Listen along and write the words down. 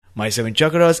My Seven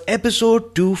Chakras,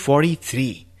 episode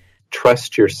 243.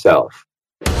 Trust yourself.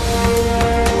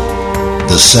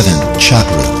 The seven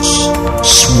chakras,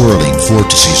 swirling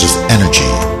vortices of energy,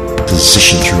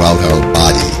 positioned throughout our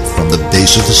body from the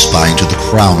base of the spine to the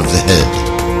crown of the head.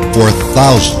 For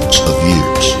thousands of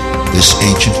years, this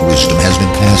ancient wisdom has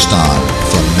been passed on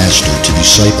from master to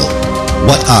disciple.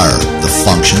 What are the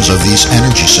functions of these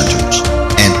energy centers?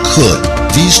 And could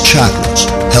these chakras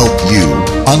help you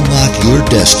unlock your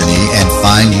destiny and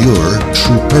find your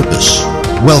true purpose?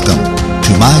 Welcome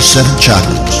to My Seven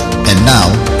Chakras. And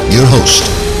now, your host,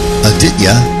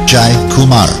 Aditya Jai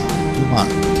Kumar.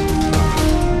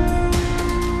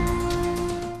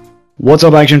 What's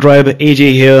up, Action Tribe?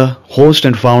 AJ here, host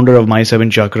and founder of My Seven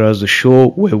Chakras, the show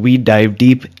where we dive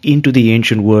deep into the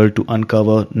ancient world to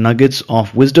uncover nuggets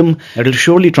of wisdom that will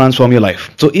surely transform your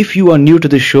life. So if you are new to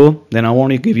this show, then I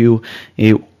want to give you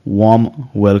a warm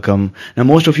welcome. Now,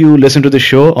 most of you listen to the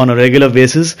show on a regular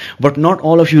basis, but not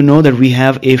all of you know that we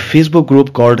have a Facebook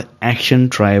group called Action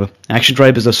Tribe. Action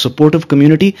Tribe is a supportive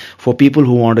community for people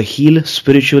who want to heal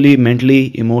spiritually,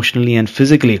 mentally, emotionally, and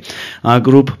physically. Our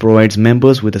group provides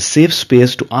members with a safe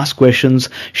space to ask questions,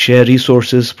 share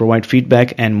resources, provide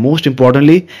feedback, and most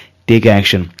importantly, take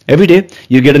action. Every day,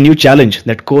 you get a new challenge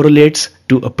that correlates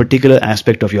to a particular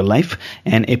aspect of your life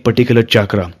and a particular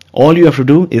chakra. All you have to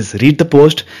do is read the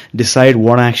post, decide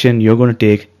what action you're going to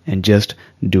take, and just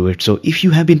do it. So if you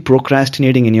have been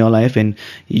procrastinating in your life and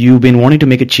you've been wanting to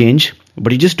make a change,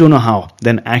 but you just don't know how,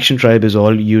 then Action Tribe is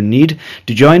all you need.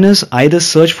 To join us, either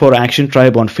search for Action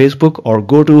Tribe on Facebook or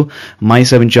go to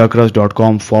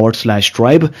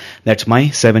my7chakras.com/tribe. That's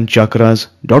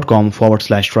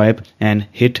my7chakras.com/tribe and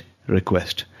hit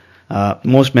request.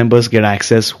 Most members get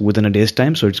access within a day's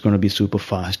time, so it's going to be super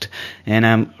fast. And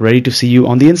I'm ready to see you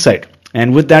on the inside.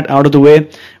 And with that out of the way,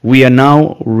 we are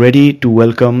now ready to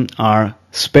welcome our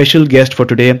special guest for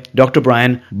today, Dr.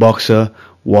 Brian Boxer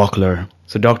Wachler.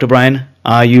 So Dr. Brian,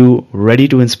 are you ready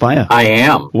to inspire? I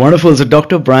am. Wonderful. So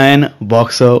Dr. Brian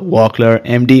Boxer Wachler,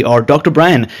 MD, or Dr.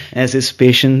 Brian, as his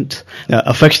patients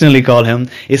affectionately call him,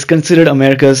 is considered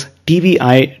America's TV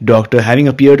eye doctor, having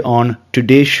appeared on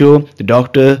Today's Show, The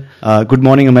Doctor, Good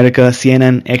Morning America,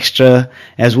 CNN Extra,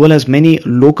 as well as many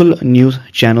local news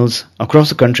channels across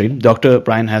the country. Dr.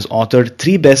 Brian has authored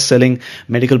 3 best-selling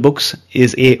medical books,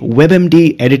 is a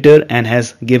WebMD editor, and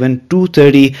has given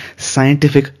 230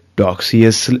 scientific talks. He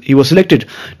was selected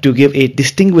to give a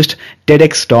distinguished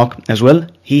TEDx talk as well.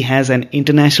 He has an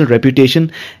international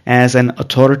reputation as an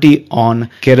authority on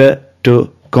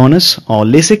keratoconus or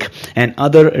LASIK and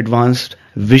other advanced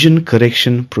vision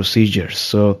correction procedures.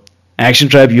 So Action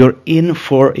Tribe, you're in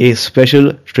for a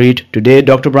special treat today.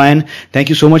 Dr. Brian, thank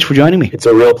you so much for joining me. It's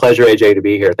a real pleasure, AJ, to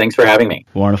be here. Thanks for having me.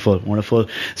 Wonderful, wonderful.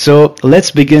 So let's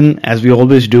begin, as we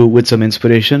always do, with some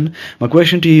inspiration. My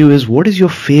question to you is, what is your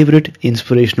favorite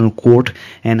inspirational quote,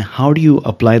 and how do you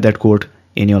apply that quote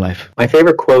in your life? My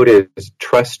favorite quote is,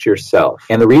 trust yourself.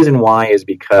 And the reason why is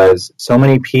because so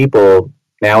many people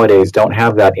nowadays don't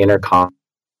have that inner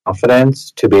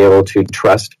confidence to be able to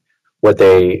trust what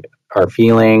they are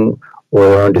feeling or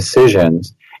their own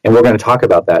decisions. And we're going to talk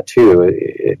about that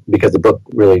too, because the book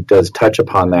really does touch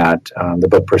upon that, the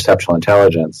book Perceptual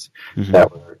Intelligence, that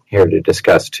we're here to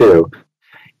discuss too.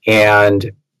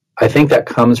 And I think that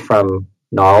comes from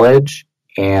knowledge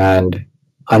and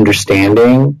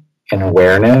understanding and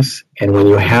awareness. And when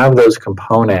you have those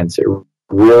components, it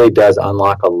really does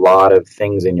unlock a lot of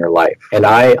things in your life. And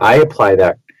I apply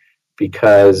that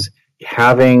because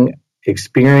having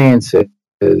experiences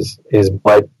is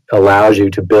what allows you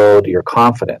to build your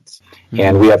confidence.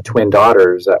 And we have twin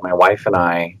daughters that my wife and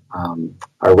I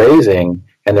are raising,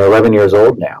 and they're 11 years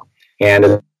old now. And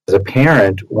as a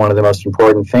parent, one of the most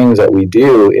important things that we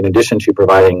do, in addition to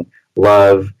providing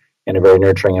love in a very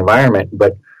nurturing environment,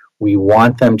 but we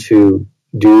want them to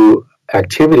do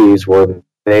activities where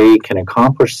they can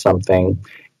accomplish something,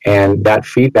 and that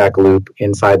feedback loop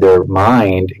inside their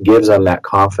mind gives them that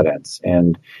confidence.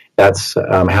 And that's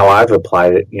how I've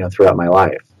applied it, throughout my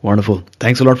life. Wonderful.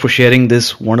 Thanks a lot for sharing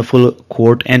this wonderful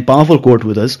quote and powerful quote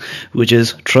with us, which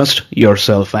is trust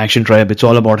yourself. Action Tribe, it's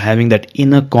all about having that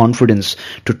inner confidence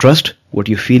to trust what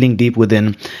you're feeling deep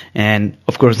within. And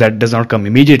of course, that does not come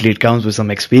immediately. It comes with some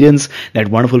experience, that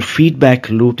wonderful feedback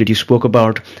loop that you spoke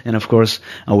about, and of course,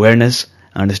 awareness,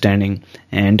 understanding,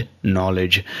 and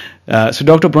knowledge. So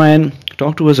Dr. Brian,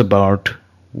 talk to us about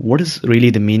what is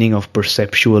really the meaning of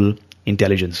perceptual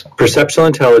intelligence. Perceptual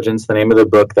Intelligence, the name of the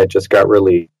book that just got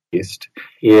released,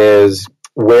 is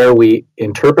where we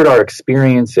interpret our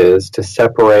experiences to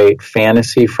separate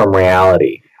fantasy from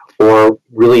reality. Or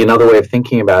really another way of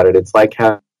thinking about it, it's like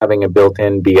having a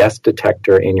built-in BS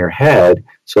detector in your head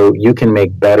so you can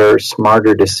make better,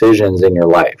 smarter decisions in your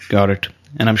life. Got it.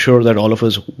 And I'm sure that all of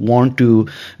us want to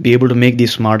be able to make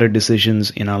these smarter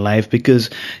decisions in our life because,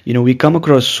 we come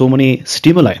across so many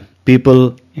stimuli,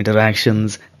 people,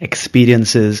 interactions,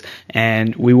 experiences,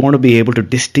 and we want to be able to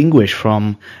distinguish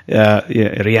from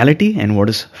reality and what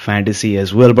is fantasy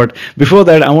as well. But before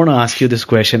that, I want to ask you this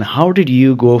question. How did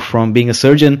you go from being a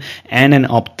surgeon and an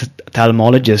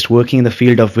ophthalmologist working in the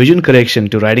field of vision correction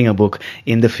to writing a book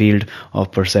in the field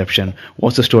of perception?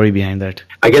 What's the story behind that?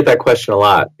 I get that question a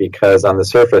lot because on the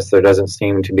surface there doesn't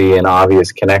seem to be an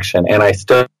obvious connection, and I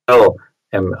still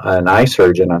am an eye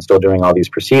surgeon. I'm still doing all these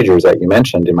procedures that you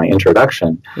mentioned in my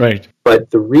introduction. Right. But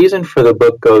the reason for the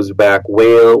book goes back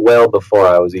well before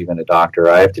I was even a doctor.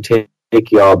 I have to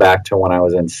take you all back to when I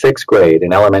was in 6th grade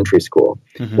in elementary school,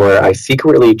 where I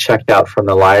secretly checked out from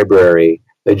the library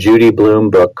a Judy Blume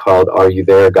book called Are You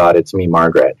There, God? It's Me,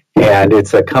 Margaret. And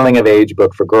it's a coming-of-age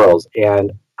book for girls.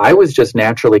 And I was just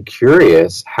naturally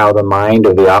curious how the mind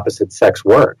of the opposite sex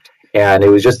worked. And it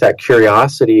was just that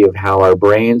curiosity of how our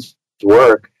brains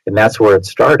work, and that's where it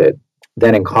started.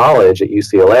 Then in college at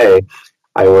UCLA,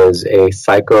 I was a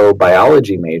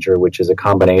psychobiology major, which is a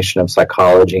combination of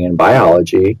psychology and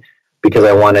biology, because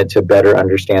I wanted to better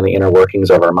understand the inner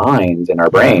workings of our minds and our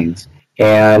brains.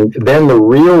 And then the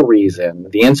real reason,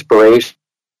 the inspiration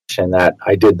that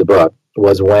I did the book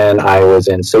was when I was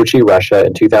in Sochi, Russia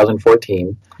in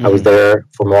 2014. I was there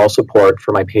for moral support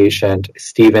for my patient,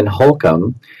 Stephen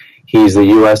Holcomb. He's the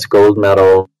U.S. gold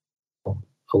medal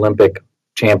Olympic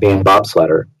champion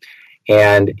bobsledder,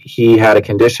 and he had a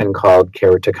condition called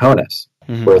keratoconus,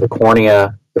 where the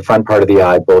cornea, the front part of the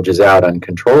eye, bulges out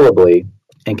uncontrollably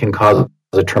and can cause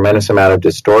a tremendous amount of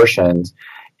distortions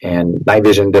and night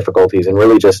vision difficulties and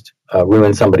really just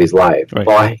ruin somebody's life. Right.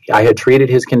 Well, I had treated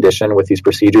his condition with these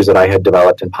procedures that I had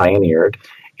developed and pioneered,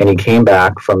 and he came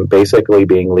back from basically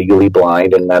being legally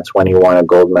blind, and that's when he won a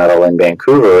gold medal in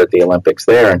Vancouver at the Olympics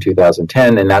there in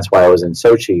 2010, and that's why I was in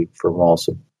Sochi for moral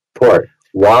support.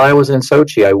 While I was in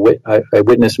Sochi, I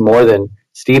witnessed more than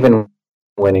Stephen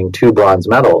winning 2 bronze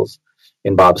medals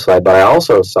in bobsled, but I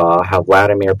also saw how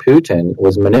Vladimir Putin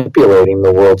was manipulating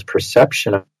the world's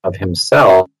perception of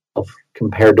himself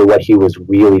compared to what he was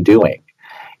really doing.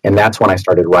 And that's when I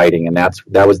started writing, and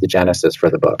that was the genesis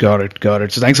for the book. Got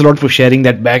it. So thanks a lot for sharing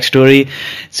that backstory.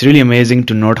 It's really amazing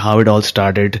to note how it all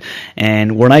started.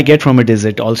 And what I get from it is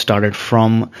it all started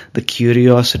from the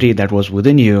curiosity that was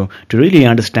within you to really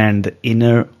understand the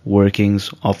inner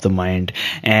workings of the mind.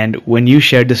 And when you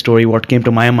shared the story, what came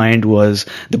to my mind was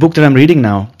the book that I'm reading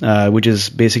now, which is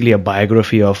basically a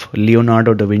biography of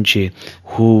Leonardo da Vinci,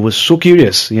 who was so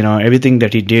curious. Everything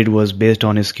that he did was based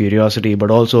on his curiosity,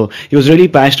 but also he was really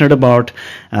passionate about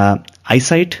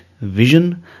eyesight,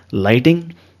 vision,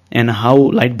 lighting, and how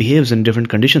light behaves in different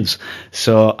conditions.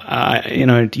 So,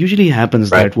 it usually happens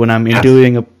that when I'm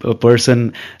interviewing a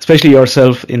person, especially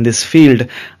yourself in this field,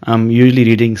 I'm usually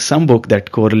reading some book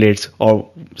that correlates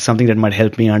or something that might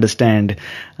help me understand,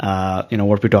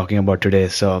 what we're talking about today.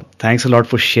 So thanks a lot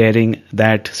for sharing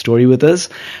that story with us.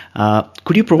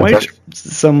 Could you provide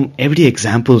some everyday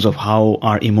examples of how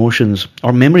our emotions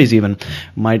or memories even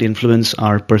might influence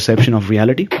our perception of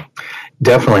reality?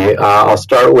 Definitely. I'll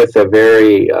start with a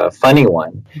very funny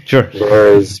one. Sure.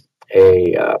 There's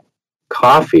a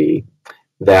coffee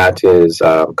that is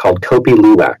called Kopi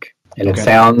Luwak, and it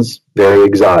sounds very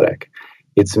exotic.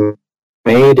 It's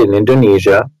made in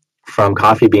Indonesia from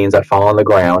coffee beans that fall on the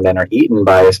ground and are eaten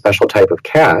by a special type of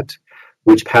cat,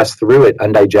 which pass through it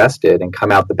undigested and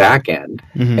come out the back end.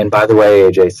 And by the way,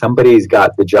 AJ, somebody's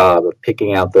got the job of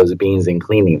picking out those beans and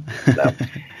cleaning them.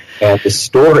 And the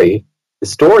story,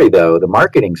 though, the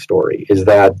marketing story, is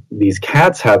that these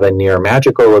cats have a near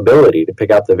magical ability to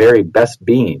pick out the very best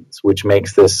beans, which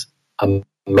makes this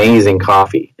amazing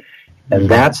coffee. And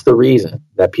that's the reason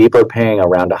that people are paying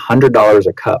around $100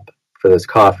 a cup for this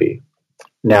coffee.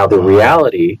 Now, the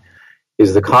reality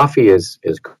is the coffee is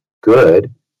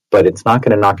good, but it's not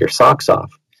going to knock your socks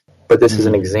off. But this is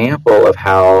an example of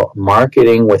how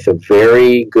marketing with a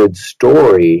very good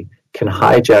story can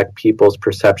hijack people's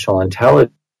perceptual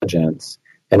intelligence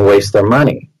and waste their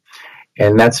money.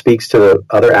 And that speaks to the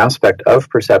other aspect of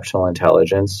perceptual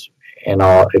intelligence, and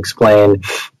I'll explain.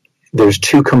 There's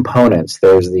 2 components.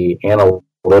 There's the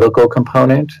analytical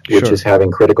component, which is having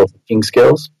critical thinking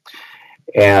skills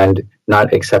and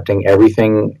not accepting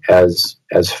everything as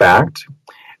fact.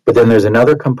 But then there's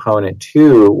another component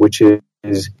too, which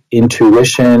is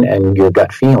intuition and your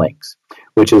gut feelings,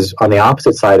 which is on the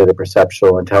opposite side of the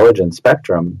perceptual intelligence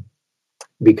spectrum,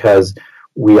 because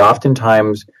we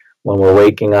oftentimes, when we're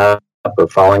waking up or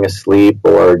falling asleep,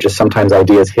 or just sometimes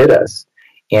ideas hit us.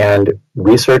 And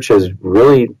research is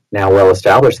really now well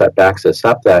established that backs us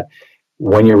up that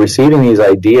when you're receiving these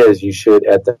ideas, you should,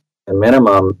 at the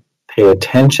minimum, pay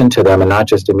attention to them and not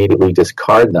just immediately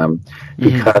discard them,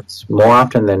 because more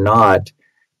often than not,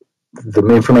 the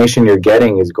information you're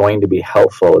getting is going to be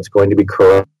helpful. It's going to be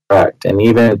correct. And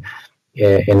even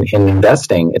in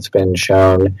investing, it's been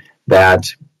shown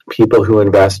that people who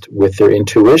invest with their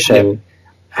intuition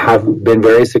have been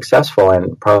very successful,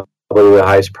 and probably the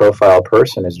highest profile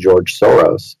person is George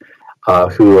Soros,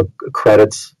 who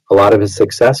credits a lot of his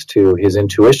success to his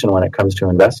intuition when it comes to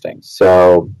investing.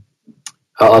 So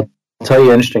I'll tell you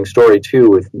an interesting story too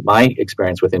with my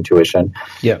experience with intuition.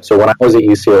 So when I was at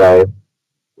UCLA,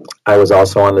 I was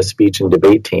also on the speech and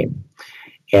debate team,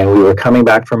 and we were coming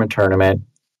back from a tournament.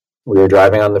 We were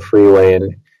driving on the freeway,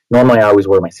 and normally I always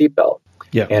wear my seatbelt.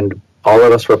 And all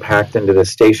of us were packed into the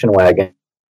station wagon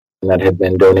that had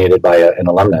been donated by an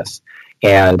alumnus,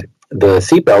 and the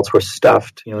seatbelts were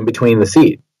stuffed, in between the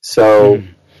seat. So,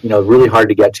 really hard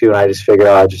to get to, and I just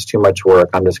figured, just too much work.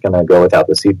 I'm just going to go without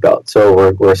the seatbelt.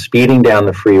 So we're speeding down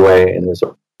the freeway in this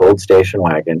old station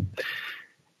wagon,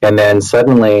 and then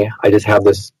suddenly I just have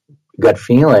this gut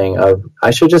feeling of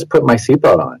I should just put my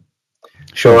seatbelt on.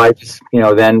 So I just,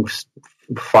 then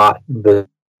fought the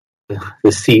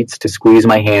seats to squeeze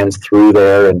my hands through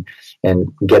there and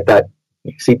get that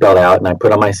seatbelt out, and I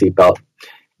put on my seatbelt.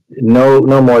 No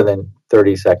more than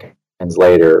 30 seconds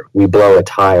later, we blow a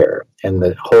tire, and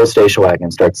the whole station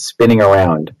wagon starts spinning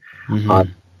around on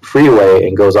the freeway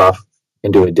and goes off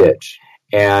into a ditch.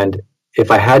 And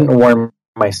if I hadn't worn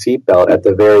my seatbelt, at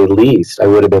the very least, I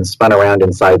would have been spun around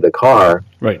inside the car,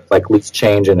 like loose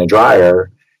change in a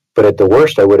dryer. But at the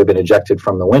worst, I would have been ejected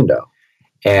from the window.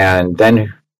 And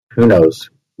then who knows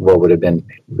what would have been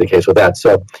the case with that.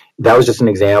 So that was just an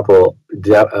example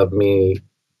of me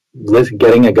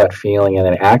getting a gut feeling and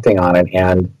then acting on it,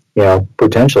 and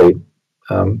potentially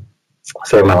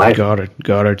saving my life.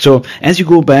 Got it. So as you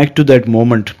go back to that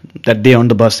moment, that day on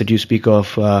the bus that you speak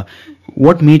of,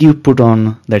 what made you put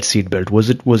on that seatbelt? Was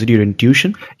it your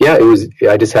intuition? Yeah, it was.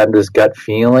 I just had this gut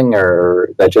feeling, or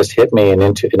that just hit me, and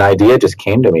an idea just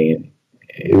came to me.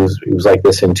 It was like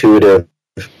this intuitive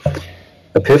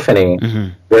epiphany,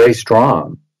 very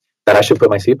strong, that I should put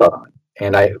my seatbelt on.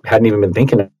 And I hadn't even been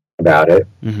thinking about it.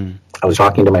 I was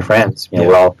talking to my friends.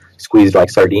 We're all squeezed like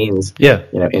sardines,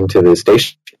 into the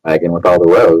station wagon with all the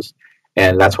rows.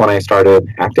 And that's when I started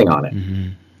acting on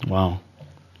it. Wow.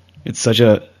 It's such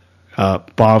a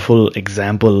powerful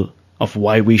example of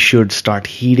why we should start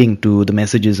heeding to the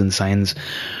messages and signs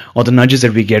or the nudges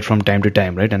that we get from time to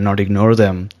time, right? And not ignore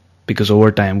them, because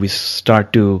over time we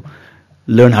start to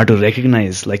learn how to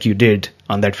recognize, like you did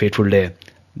on that fateful day,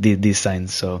 these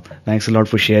signs. So thanks a lot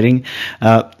for sharing.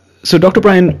 So Dr.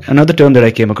 Brian, another term that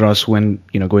I came across when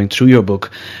going through your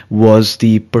book was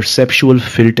the perceptual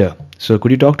filter. So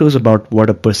could you talk to us about what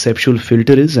a perceptual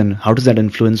filter is, and how does that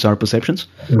influence our perceptions?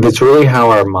 It's really how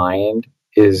our mind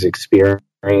is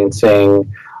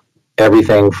experiencing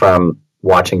everything from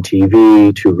watching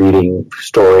TV to reading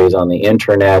stories on the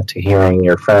internet to hearing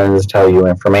your friends tell you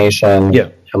information,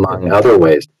 among other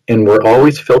ways. And we're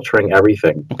always filtering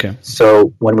everything. Okay.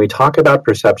 So when we talk about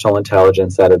perceptual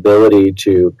intelligence, that ability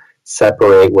to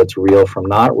separate what's real from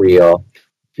not real,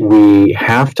 we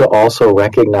have to also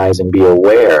recognize and be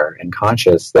aware and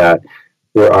conscious that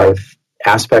there are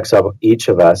aspects of each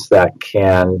of us that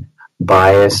can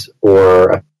bias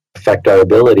or affect our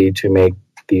ability to make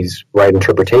these right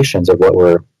interpretations of what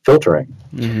we're filtering.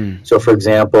 So, for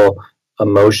example,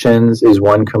 emotions is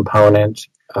one component,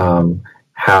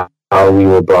 how we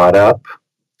were brought up,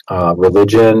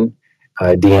 religion,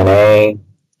 DNA,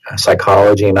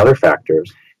 psychology, and other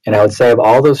factors. And I would say of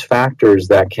all those factors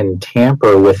that can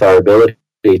tamper with our ability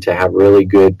to have really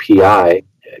good PI,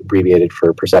 abbreviated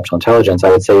for perceptual intelligence, I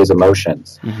would say is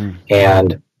emotions.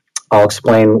 And I'll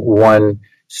explain one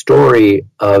story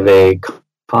of a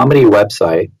comedy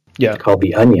website called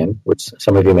The Onion, which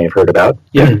some of you may have heard about.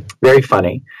 Very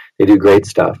funny. They do great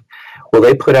stuff. Well,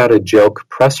 they put out a joke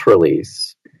press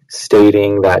release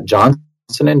stating that Johnson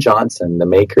 & Johnson, the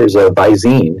makers of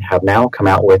Visine, have now come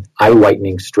out with eye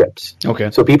whitening strips. Okay.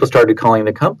 So people started calling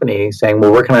the company saying,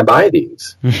 well, where can I buy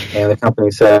these? And the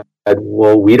company said,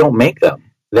 well, we don't make them.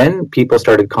 Then people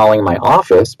started calling my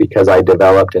office because I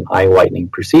developed an eye whitening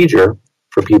procedure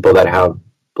for people that have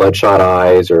bloodshot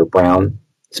eyes or brown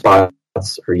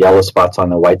spots or yellow spots on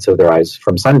the whites of their eyes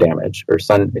from sun damage or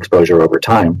sun exposure over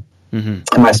time. And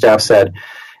my staff said,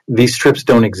 these strips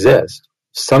don't exist.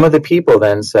 Some of the people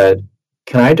then said,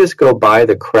 can I just go buy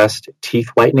the Crest teeth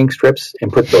whitening strips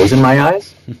and put those in my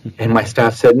eyes? And my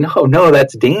staff said, no,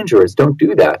 that's dangerous. Don't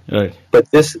do that. Right.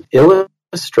 But this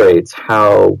illustrates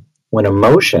how when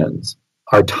emotions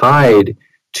are tied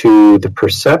to the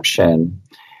perception,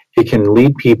 it can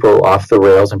lead people off the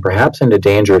rails and perhaps into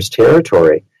dangerous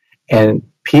territory.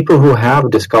 And people who have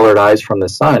discolored eyes from the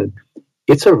sun,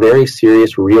 it's a very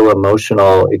serious, real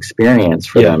emotional experience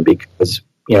for them, because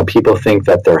people think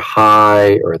that they're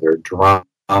high or they're drunk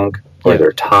or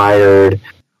they're tired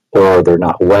or they're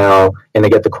not well, and they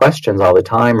get the questions all the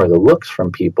time or the looks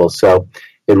from people. So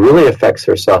it really affects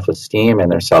their self-esteem and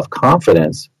their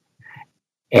self-confidence.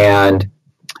 And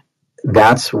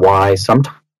that's why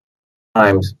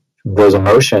sometimes those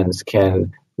emotions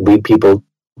can lead people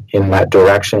in that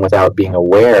direction without being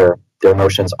aware their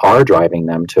emotions are driving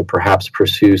them to perhaps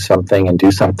pursue something and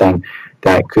do something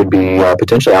that could be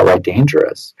potentially outright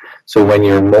dangerous. So when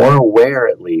you're more aware,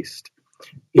 at least,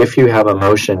 if you have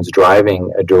emotions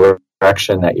driving a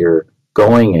direction that you're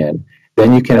going in,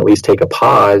 then you can at least take a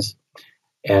pause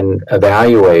and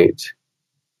evaluate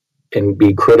and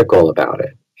be critical about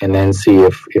it, and then see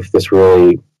if this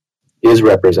really is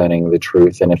representing the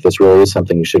truth and if this really is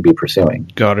something you should be pursuing.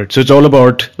 Got it. So it's all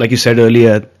about, like you said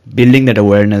earlier, building that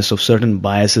awareness of certain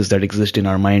biases that exist in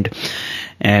our mind.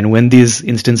 And when these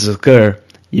instances occur,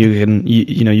 you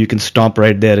can stop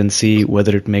right there and see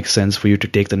whether it makes sense for you to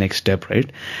take the next step,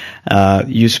 right?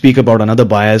 You speak about another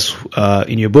bias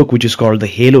in your book, which is called the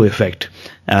halo effect.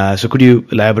 So could you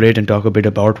elaborate and talk a bit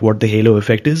about what the halo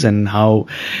effect is and how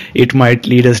it might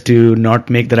lead us to not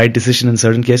make the right decision in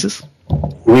certain cases?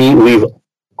 We've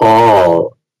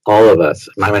all of us,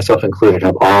 myself included,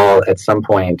 have all at some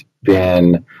point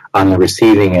been on the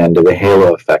receiving end of the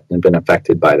halo effect and been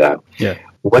affected by that. Yeah.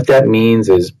 What that means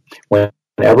is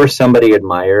whenever somebody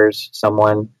admires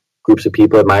someone, groups of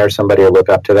people admire somebody or look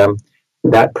up to them,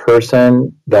 that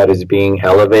person that is being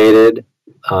elevated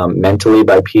mentally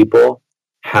by people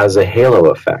has a halo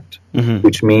effect,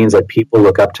 which means that people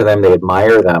look up to them, they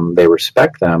admire them, they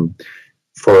respect them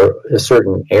for a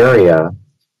certain area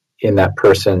in that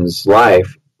person's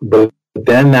life, but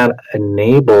then that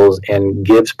enables and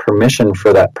gives permission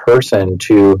for that person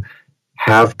to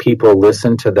have people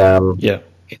listen to them in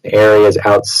areas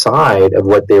outside of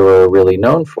what they were really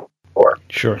known for.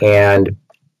 Sure. And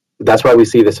that's why we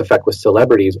see this effect with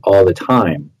celebrities all the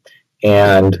time.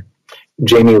 And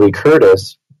Jamie Lee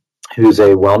Curtis, who's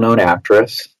a well-known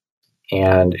actress,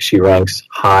 and she ranks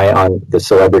high on the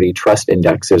Celebrity Trust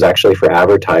Index. There's actually, for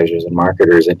advertisers and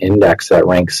marketers, an index that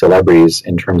ranks celebrities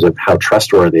in terms of how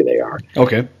trustworthy they are.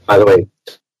 Okay. By the way,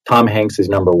 Tom Hanks is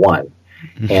number one.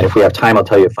 And if we have time, I'll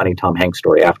tell you a funny Tom Hanks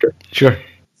story after. Sure.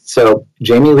 So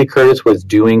Jamie Lee Curtis was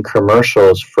doing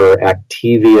commercials for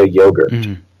Activia yogurt.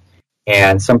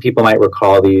 And some people might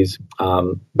recall these,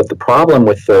 but the problem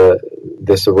with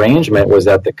this arrangement was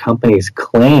that the company's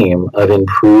claim of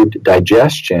improved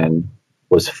digestion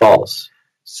was false.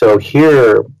 So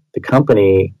here, the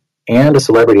company and a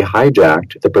celebrity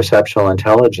hijacked the perceptual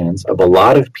intelligence of a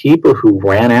lot of people who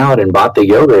ran out and bought the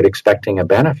yogurt expecting a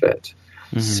benefit.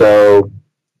 So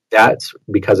that's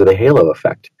because of the halo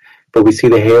effect. But we see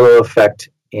the halo effect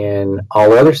in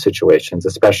all other situations,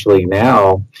 especially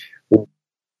now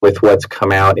with what's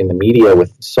come out in the media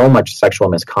with so much sexual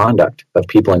misconduct of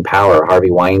people in power,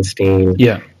 Harvey Weinstein,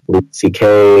 Louis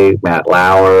C.K., Matt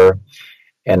Lauer,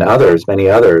 and others, many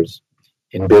others,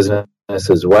 in business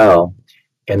as well.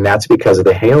 And that's because of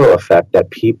the halo effect,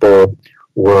 that people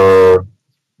were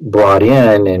brought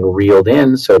in and reeled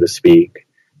in, so to speak,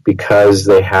 because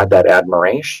they had that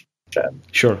admiration.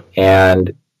 Sure.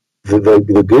 And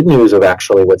the good news of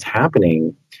actually what's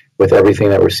happening with everything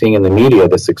that we're seeing in the media,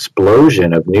 this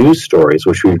explosion of news stories,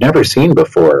 which we've never seen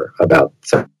before about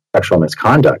sexual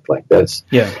misconduct like this,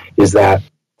 is that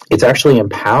it's actually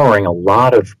empowering a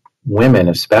lot of women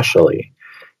especially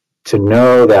to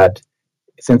know that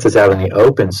since it's out in the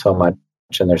open so much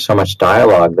and there's so much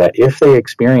dialogue, that if they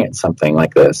experience something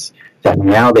like this, that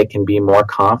now they can be more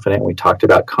confident. We talked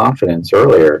about confidence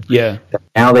earlier. That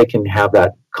now they can have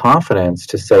that confidence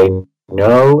to say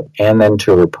no and then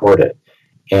to report it.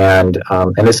 And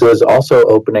this is also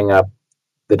opening up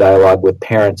the dialogue with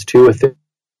parents too, with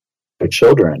their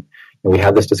children. And we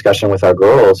had this discussion with our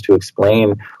girls to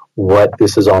explain what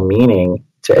this is all meaning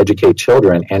to educate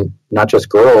children, and not just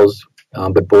girls,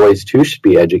 but boys too should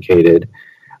be educated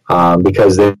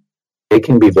because they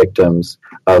can be victims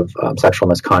of sexual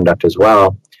misconduct as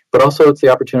well. But also it's the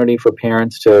opportunity for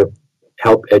parents to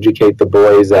help educate the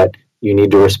boys that you need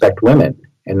to respect women.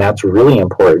 And that's really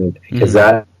important because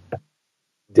that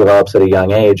develops at a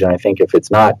young age. And I think if it's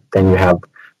not, then you have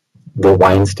the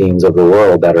Weinsteins of the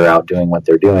world that are out doing what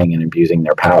they're doing and abusing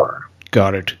their power.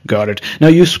 Got it. Got it. Now,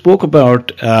 you spoke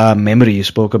about memory. You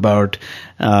spoke about,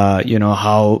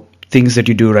 how things that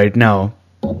you do right now,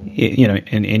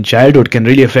 in childhood can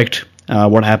really affect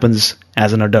what happens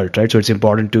as an adult, right? So it's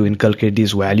important to inculcate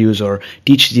these values or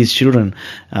teach these children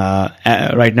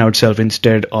right now itself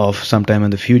instead of sometime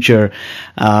in the future.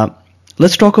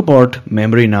 Let's talk about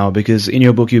memory now, because in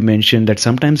your book you mentioned that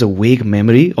sometimes a vague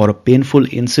memory or a painful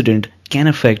incident can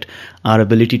affect our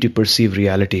ability to perceive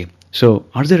reality. So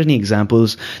are there any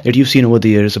examples that you've seen over the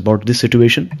years about this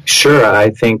situation? Sure. I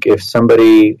think if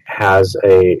somebody has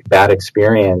a bad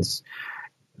experience,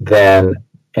 then,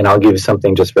 and I'll give you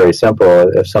something just very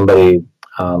simple. If somebody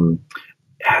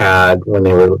had, when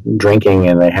they were drinking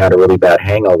and they had a really bad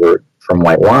hangover from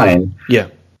white wine, yeah,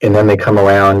 and then they come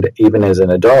around even as an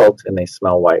adult and they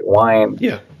smell white wine,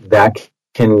 yeah, that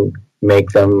can make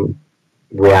them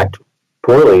react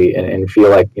poorly and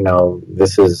feel like,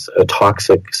 this is a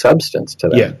toxic substance to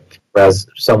them. Yeah. Whereas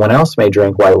someone else may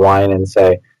drink white wine and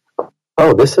say,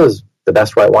 oh, this is the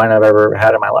best white wine I've ever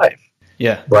had in my life.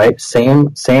 Yeah. Right?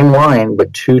 Same wine,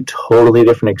 but two totally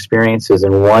different experiences.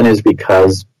 And one is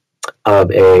because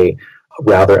of a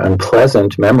rather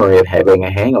unpleasant memory of having a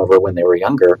hangover when they were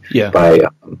younger by,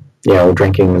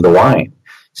 drinking the wine.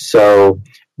 So,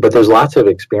 but there's lots of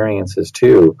experiences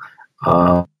too,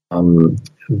 from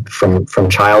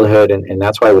childhood. And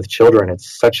that's why with children,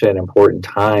 it's such an important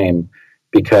time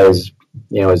because,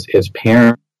 as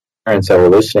parents that are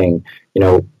listening,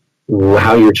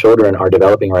 how your children are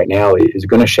developing right now is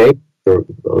going to shape the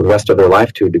rest of their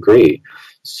life to a degree.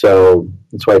 So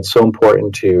that's why it's so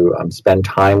important to spend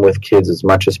time with kids as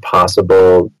much as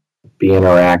possible, be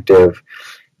interactive.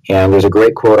 And there's a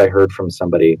great quote I heard from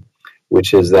somebody,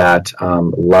 which is that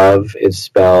love is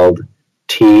spelled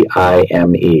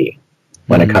Time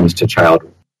when it comes to child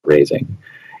raising.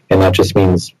 And that just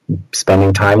means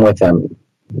spending time with them.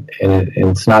 And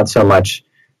it's not so much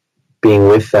being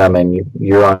with them and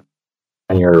you're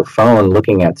on your phone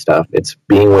looking at stuff. It's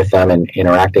being with them and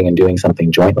interacting and doing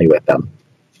something jointly with them.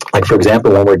 Like, for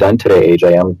example, when we're done today,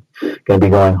 AJ, I'm going to be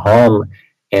going home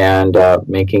and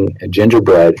making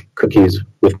gingerbread cookies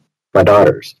with my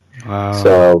daughters. Wow.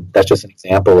 So that's just an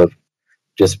example of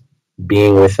just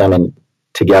being with them and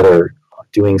together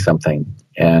doing something.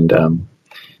 And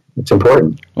it's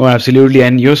important. Oh, absolutely.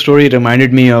 And your story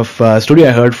reminded me of a story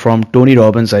I heard from Tony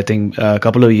Robbins, I think, a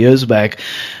couple of years back,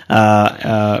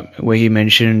 where he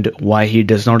mentioned why he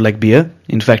does not like beer.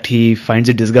 In fact, he finds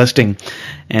it disgusting.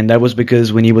 And that was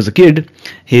because when he was a kid,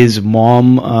 his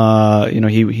mom,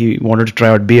 he wanted to try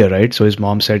out beer, right? So his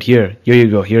mom said, here you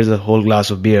go. Here's a whole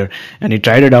glass of beer. And he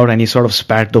tried it out and he sort of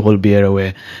spat the whole beer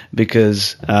away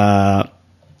because,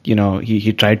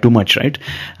 he tried too much, right?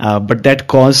 But that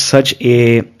caused such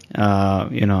a,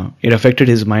 it affected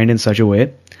his mind in such a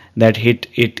way that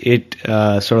it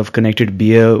sort of connected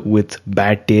beer with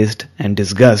bad taste and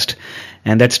disgust,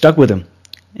 and that stuck with him.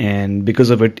 And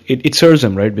because of it serves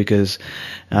him, right? Because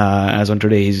as on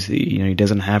today, he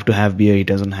doesn't have to have beer. He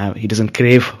doesn't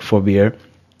crave for beer.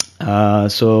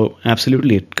 So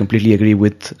absolutely, completely agree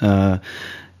with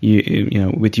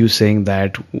with you saying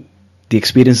that the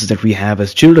experiences that we have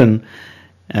as children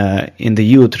in the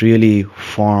youth really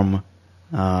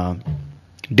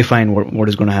define what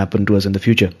is going to happen to us in the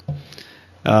future.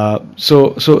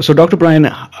 So Dr.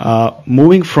 Brian,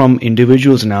 moving from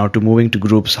individuals now to moving to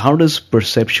groups, how does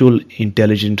perceptual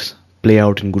intelligence play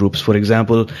out in groups? For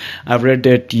example, I've read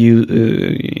that you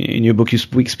in your book you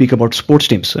speak about sports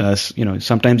teams.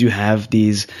 Sometimes you have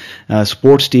these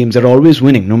sports teams that are always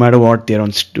winning, no matter what. They're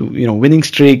on winning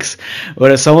streaks,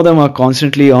 whereas some of them are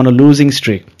constantly on a losing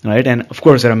streak, right? And of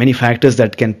course, there are many factors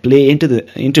that can play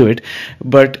into it.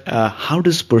 But how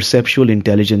does perceptual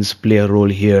intelligence play a role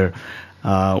here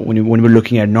when we're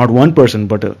looking at not one person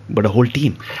but a whole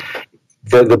team?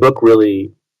 The book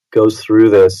really goes through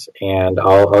this, and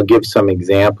I'll give some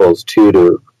examples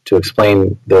too to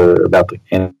explain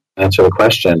and answer the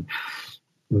question.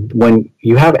 When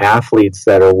you have athletes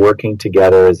that are working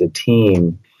together as a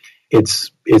team,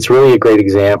 it's really a great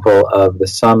example of the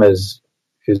sum is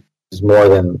more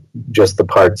than just the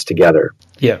parts together.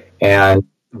 Yeah, and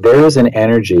there is an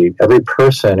energy. Every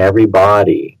person, every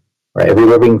body, right? Every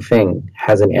living thing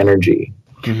has an energy,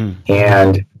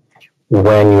 and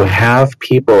when you have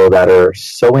people that are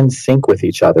so in sync with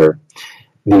each other,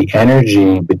 the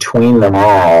energy between them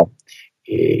all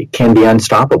can be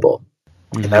unstoppable.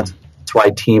 And that's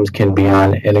why teams can be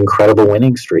on an incredible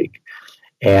winning streak.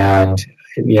 And,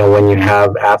 when you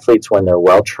have athletes, when they're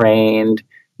well trained,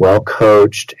 well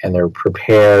coached, and they're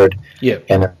prepared,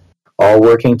 and they're all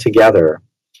working together,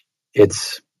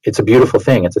 it's it's a beautiful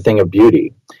thing. It's a thing of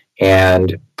beauty.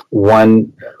 And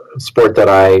one sport that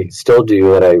I still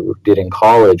do that I did in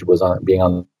college was being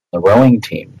on the rowing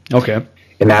team. Okay.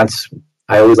 And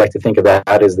I always like to think of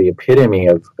that as the epitome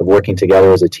of working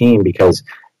together as a team, because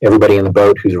everybody in the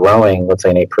boat who's rowing, let's say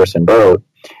an 8-person boat,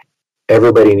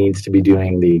 everybody needs to be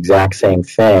doing the exact same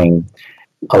thing,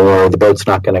 although the boat's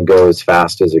not going to go as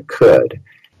fast as it could.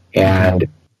 And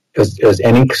as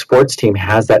any sports team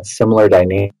has that similar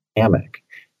dynamic.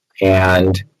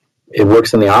 And it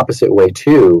works in the opposite way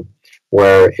too,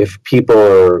 where if people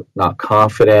are not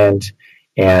confident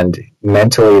and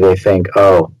mentally they think,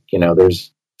 oh,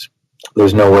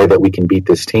 there's no way that we can beat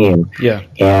this team. Yeah.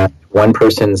 And one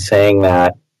person saying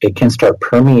that, it can start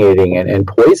permeating and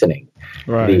poisoning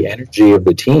the energy of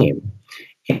the team.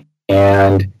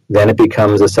 And then it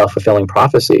becomes a self-fulfilling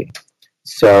prophecy.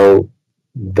 So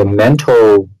the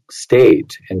mental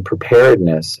state and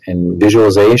preparedness and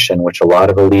visualization, which a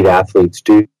lot of elite athletes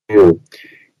do,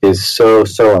 is so,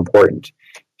 so important.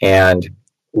 And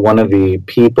one of the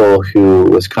people who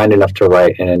was kind enough to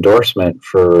write an endorsement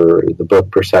for the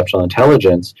book Perceptual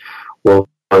Intelligence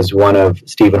was one of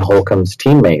Stephen Holcomb's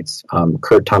teammates,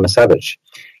 Kurt Tomasevich.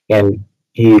 And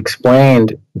he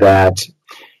explained that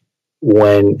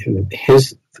when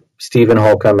Stephen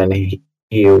Holcomb and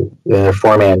their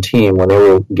 4-man team, when they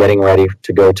were getting ready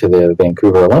to go to the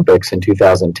Vancouver Olympics in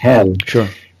 2010, sure,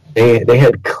 they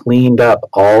had cleaned up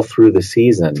all through the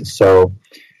season. So,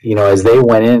 as they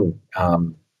went in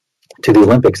to the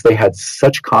Olympics, they had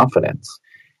such confidence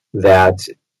that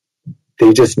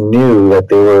they just knew that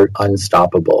they were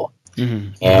unstoppable.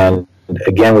 Mm-hmm. And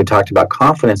again, we talked about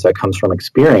confidence that comes from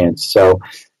experience. So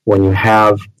when you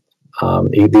have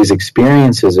these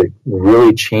experiences, it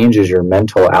really changes your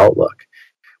mental outlook.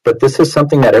 But this is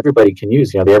something that everybody can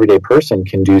use. The everyday person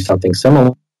can do something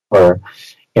similar.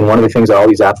 And one of the things that all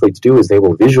these athletes do is they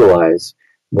will visualize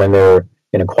when they're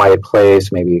in a quiet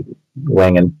place, maybe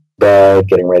laying in bed,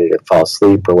 getting ready to fall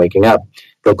asleep or waking up.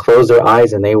 They'll close their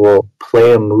eyes and they will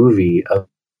play a movie of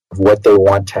what they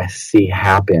want to see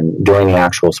happen during the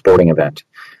actual sporting event.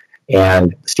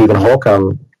 And Stephen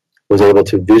Holcomb was able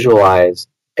to visualize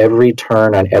every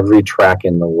turn on every track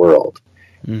in the world.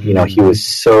 Mm-hmm. He was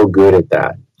so good at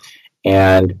that.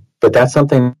 But that's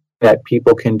something that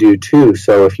people can do too.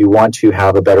 So if you want to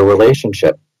have a better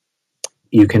relationship,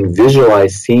 you can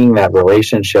visualize seeing that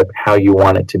relationship how you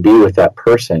want it to be with that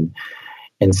person,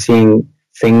 and seeing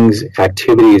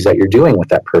activities that you're doing with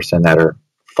that person that are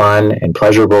fun and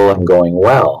pleasurable and going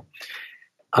well.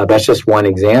 That's just one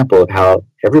example of how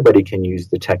everybody can use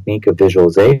the technique of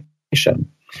visualization.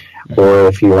 Mm-hmm. Or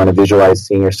if you want to visualize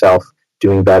seeing yourself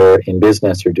doing better in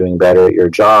business or doing better at your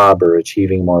job or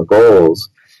achieving more goals,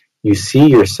 you see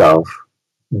yourself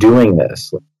doing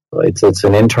this. It's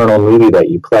an internal movie that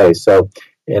you play. So,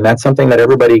 and that's something that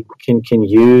everybody can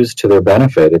use to their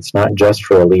benefit. It's not just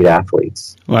for elite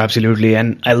athletes. Oh, absolutely.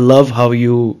 And I love how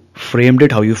you framed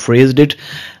it, how you phrased it.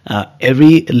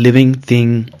 Every living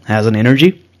thing has an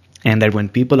energy, and that when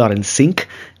people are in sync,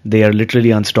 they are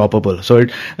literally unstoppable. So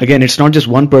it's not just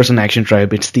one person action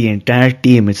tribe, it's the entire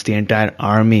team, it's the entire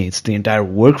army, it's the entire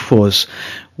workforce.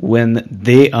 When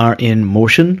they are in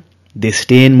motion, they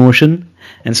stay in motion,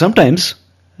 and sometimes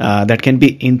that can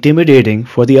be intimidating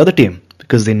for the other team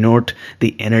because they note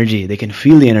the energy, they can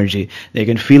feel the energy, they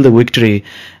can feel the victory,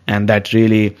 and that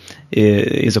really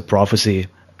is a prophecy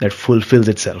that fulfills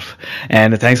itself.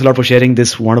 And thanks a lot for sharing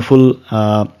this wonderful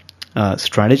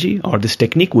strategy or this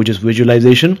technique, which is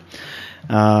visualization,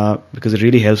 because it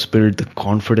really helps build the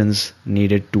confidence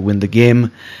needed to win the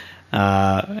game.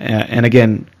 And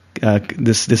again,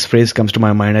 this phrase comes to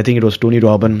my mind. I think it was Tony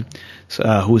Robbins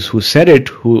who said it,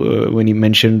 when he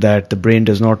mentioned that the brain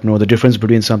does not know the difference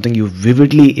between something you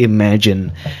vividly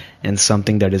imagine and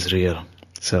something that is real.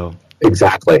 So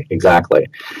exactly.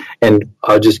 And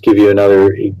I'll just give you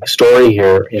another story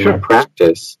here. In my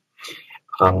practice,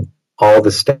 all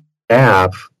the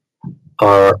staff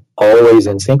are always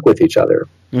in sync with each other.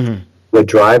 Mm-hmm. What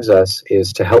drives us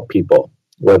is to help people,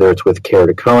 whether it's with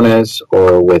keratoconus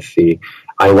or with the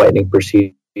eye whitening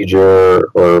procedure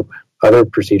or other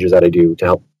procedures that I do to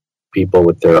help people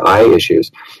with their eye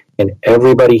issues. And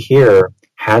everybody here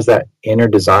has that inner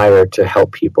desire to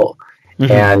help people.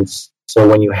 Mm-hmm. And so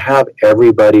when you have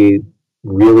everybody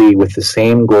really with the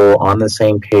same goal, on the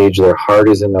same page, their heart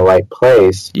is in the right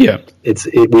place. Yeah.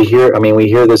 We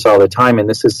hear this all the time, and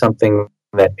this is something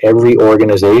that every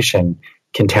organization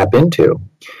can tap into.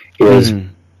 Is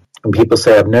when people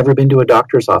say, I've never been to a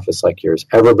doctor's office like yours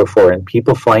ever before, and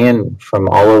people fly in from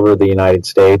all over the United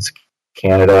States,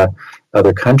 Canada,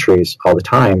 other countries all the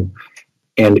time,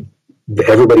 and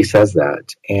everybody says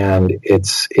that, and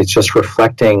it's just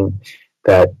reflecting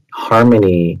that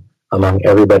harmony among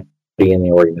everybody in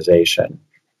the organization.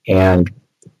 And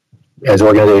as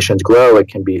organizations grow, it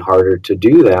can be harder to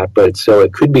do that, but so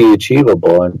it could be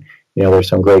achievable. And there's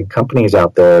some great companies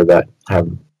out there that have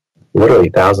literally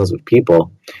thousands of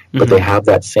people, but they have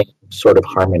that same sort of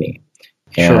harmony.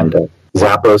 Sure. And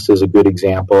Zappos is a good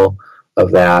example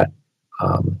of that.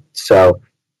 So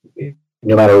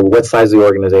no matter what size of the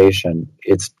organization,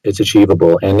 it's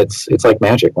achievable, and it's like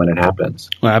magic when it happens.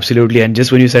 Well, absolutely. And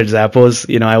just when you said Zappos,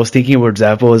 I was thinking about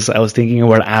Zappos, I was thinking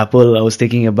about Apple, I was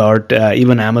thinking about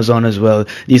even Amazon as well.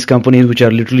 These companies which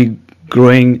are literally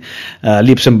growing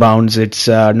leaps and bounds. It's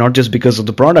not just because of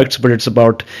the products, but it's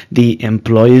about the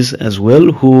employees as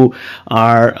well, who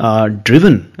are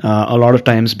driven a lot of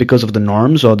times because of the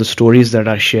norms or the stories that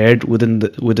are shared within the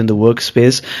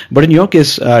workspace. But in your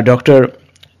case, Doctor,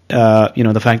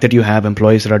 the fact that you have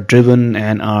employees that are driven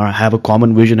and have a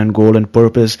common vision and goal and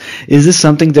purpose, is this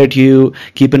something that you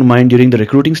keep in mind during the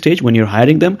recruiting stage when you're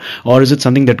hiring them, or is it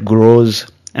something that grows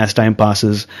as time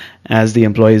passes, as the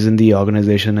employees in the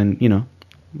organization and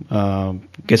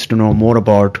gets to know more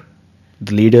about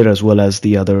the leader as well as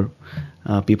the other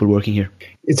people working here?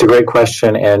 It's a great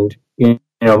question, and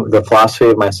the philosophy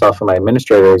of myself and my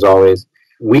administrator is always,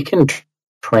 we can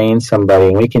train somebody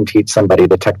and we can teach somebody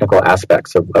the technical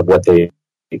aspects of what they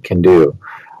can do,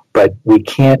 but we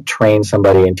can't train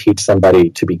somebody and teach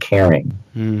somebody to be caring.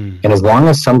 And as long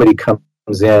as somebody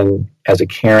comes in as a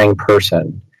caring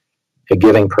person, a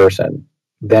giving person,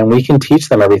 then we can teach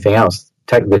them everything else,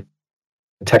 the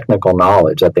technical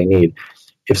knowledge that they need.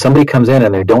 If somebody comes in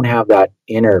and they don't have that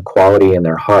inner quality in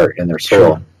their heart and their soul,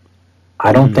 sure,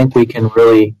 I don't think we can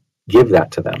really give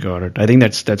that to them. Got it. I think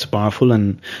that's powerful,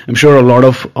 and I'm sure a lot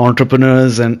of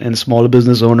entrepreneurs and small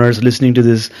business owners listening to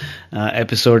this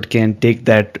episode can take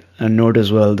that note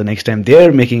as well. The next time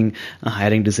they're making a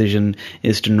hiring decision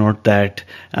is to note that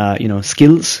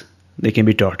skills, they can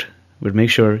be taught, but make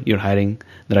sure you're hiring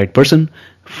the right person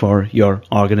for your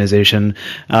organization.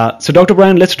 So Dr.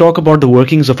 Brian, let's talk about the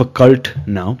workings of a cult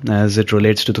now as it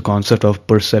relates to the concept of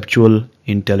perceptual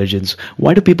intelligence.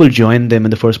 Why do people join them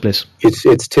in the first place?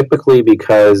 It's typically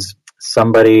because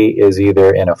somebody is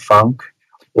either in a funk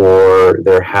or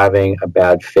they're having a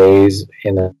bad phase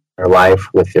in their life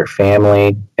with their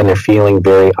family and they're feeling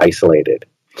very isolated.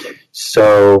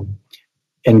 So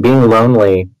in being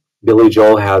lonely, Billy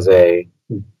Joel has a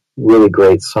really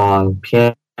great song,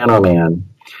 Piano Man.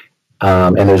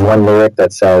 And there's one lyric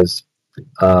that says,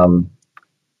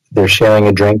 they're sharing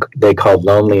a drink they call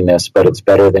loneliness, but it's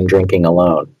better than drinking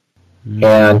alone.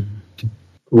 And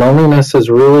loneliness is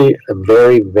really a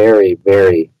very, very,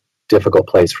 very difficult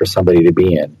place for somebody to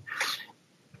be in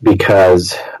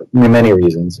because many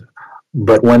reasons.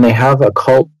 But when they have a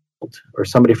cult or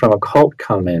somebody from a cult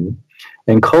come in,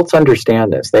 and cults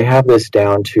understand this. They have this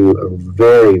down to a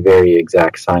very, very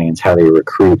exact science, how they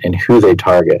recruit and who they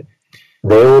target.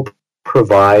 They will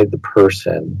provide the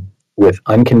person with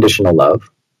unconditional love,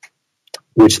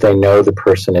 which they know the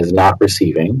person is not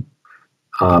receiving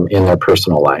in their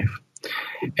personal life.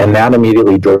 And that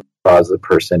immediately draws the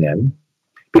person in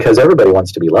because everybody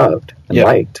wants to be loved and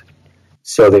liked.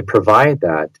 So they provide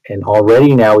that. And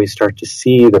already now we start to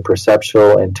see the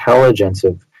perceptual intelligence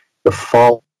of the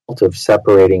fault of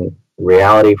separating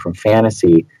reality from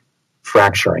fantasy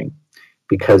fracturing,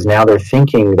 because now they're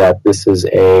thinking that this is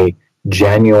a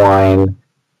genuine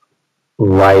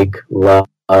love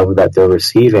that they're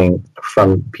receiving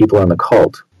from people in the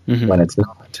cult when it's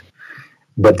not.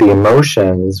 But the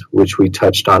emotions, which we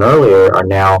touched on earlier, are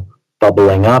now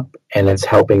bubbling up, and it's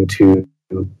helping to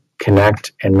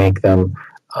connect and make them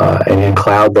and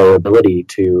cloud their ability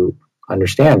to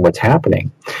understand what's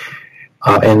happening.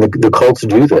 And the cults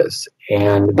do this.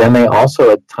 And then they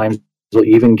also at times will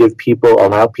even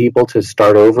allow people to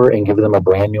start over and give them a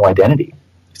brand new identity,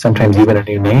 sometimes even a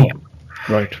new name.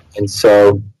 Right. And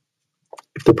so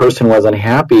if the person was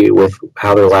unhappy with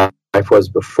how their life was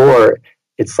before,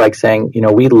 it's like saying,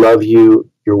 we love you,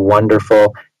 you're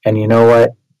wonderful, and you know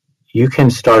what? You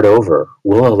can start over.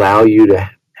 We'll allow you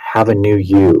to have a new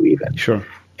you even. Sure.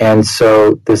 And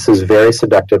so this is very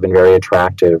seductive and very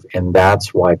attractive, and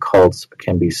that's why cults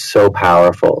can be so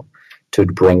powerful to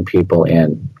bring people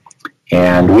in.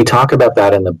 And we talk about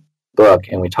that in the book,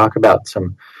 and we talk about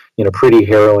some, pretty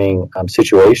harrowing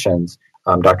situations.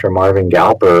 Dr. Marvin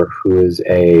Galper, who is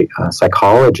a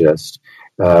psychologist,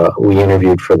 we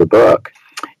interviewed for the book,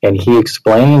 and he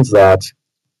explains that,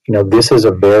 this is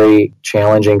a very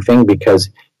challenging thing because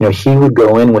he would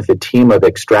go in with a team of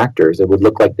extractors. It would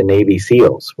look like the Navy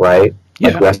SEALs, right?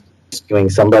 Yeah. Like rescuing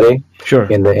somebody. Sure.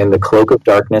 In the cloak of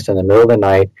darkness, in the middle of the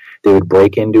night, they would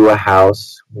break into a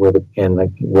house where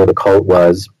the cult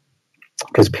was,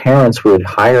 because parents would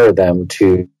hire them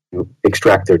to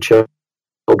extract their children,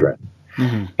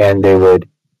 and they would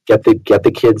get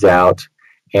the kids out,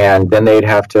 and then they'd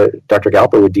have to. Dr.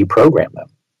 Galper would deprogram them,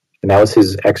 and that was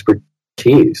his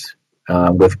expertise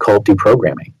with cult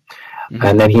deprogramming.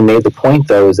 And then he made the point,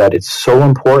 though, is that it's so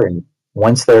important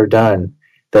once they're done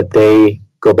that they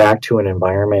go back to an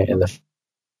environment in the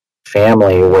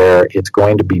family where it's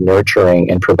going to be nurturing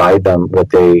and provide them what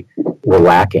they were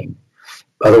lacking.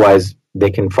 Otherwise, they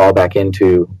can fall back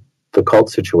into the cult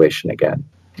situation again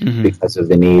because of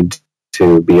the need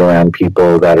to be around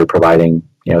people that are providing,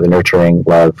 the nurturing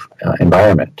love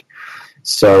environment.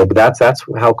 So that's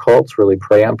how cults really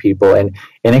prey on people, and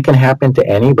it can happen to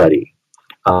anybody.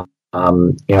 I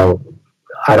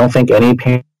don't think any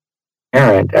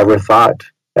parent ever thought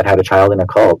that had a child in a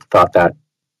cult thought that,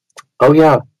 oh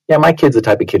yeah, my kid's the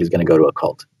type of kid who's going to go to a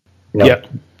cult.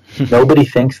 Nobody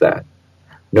thinks that.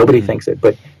 Nobody thinks it.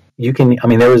 But you can. I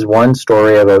mean, there was one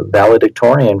story of a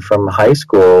valedictorian from high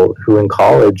school who in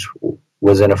college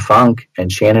was in a funk,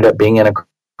 and she ended up being in a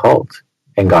cult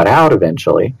and got out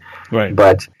eventually. Right.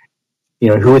 But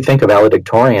who would think a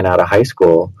valedictorian out of high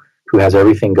school who has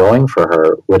everything going for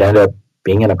her would end up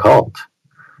being in a cult?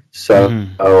 So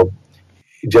I'll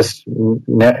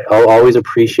always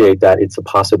appreciate that it's a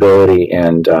possibility,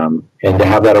 and to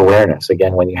have that awareness.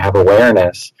 Again, when you have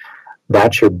awareness,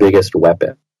 that's your biggest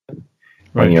weapon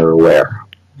when you're aware.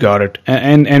 Got it.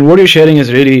 And what you're sharing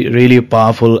is really, really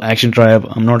powerful, Action Tribe.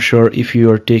 I'm not sure if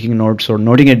you are taking notes or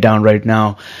noting it down right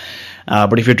now.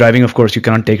 But if you're driving, of course, you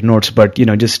can't take notes. But,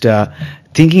 just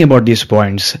thinking about these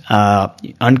points,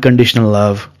 unconditional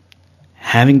love,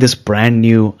 having this brand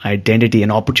new identity,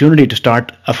 an opportunity to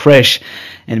start afresh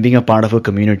and being a part of a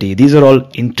community. These are all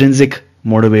intrinsic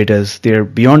motivators. They're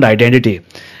beyond identity.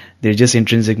 They're just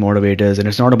intrinsic motivators, and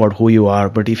it's not about who you are.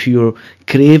 But if you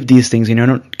crave these things and you're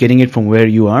not getting it from where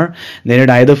you are, then it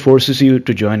either forces you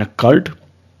to join a cult,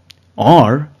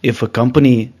 or if a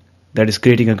company that is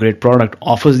creating a great product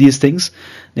offers these things,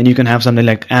 then you can have something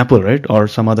like Apple, right, or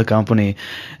some other company,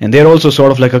 and they're also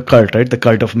sort of like a cult, right, the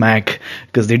cult of Mac,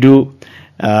 because they do.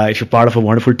 If you're part of a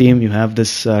wonderful team, you have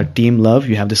this team love,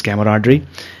 you have this camaraderie,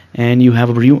 and you have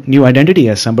a new identity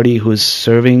as somebody who's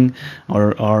serving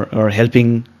or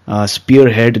helping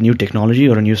spearhead a new technology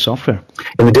or a new software.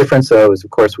 And the difference, though, is, of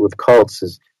course, with cults,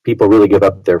 is people really give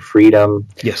up their freedom.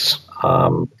 Yes.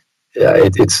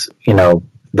 It's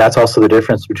that's also the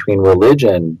difference between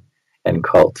religion and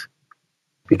cult,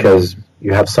 because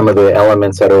you have some of the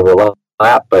elements that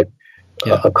overlap, but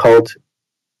a cult,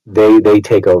 they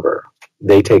take over.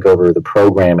 They take over the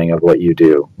programming of what you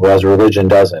do, whereas religion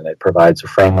doesn't. It provides a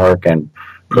framework and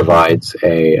provides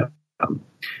a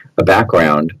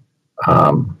background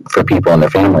for people and their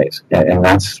families, and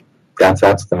that's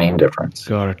the main difference.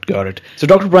 Got it. So,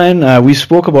 Dr. Brian, we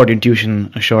spoke about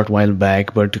intuition a short while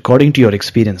back, but according to your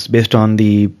experience, based on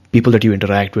the people that you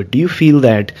interact with, do you feel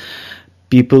that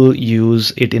people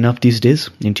use it enough these days?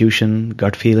 Intuition,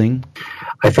 gut feeling?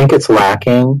 I think it's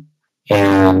lacking,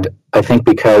 and I think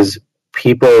because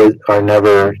people are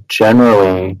never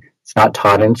generally, it's not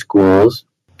taught in schools.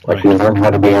 Like, we learn how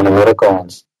to be analytical in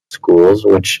schools,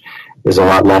 which is a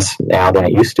lot less now than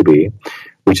it used to be,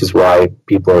 which is why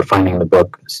people are finding the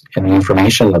book and the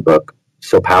information in the book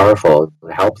so powerful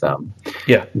to help them.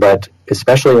 Yeah. But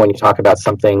especially when you talk about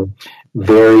something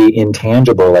very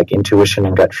intangible like intuition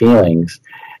and gut feelings,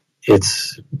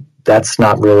 that's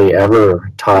not really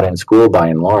ever taught in school by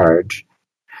and large,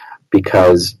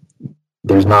 because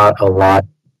there's not a lot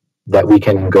that we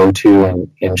can go to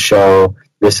and show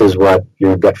this is what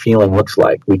your gut feeling looks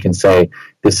like. We can say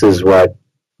this is what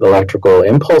electrical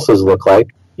impulses look like,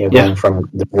 going from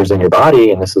the nerves in your body,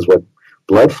 and this is what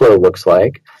blood flow looks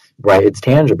like, right? It's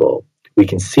tangible. We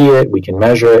can see it, we can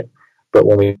measure it, but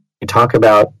when we talk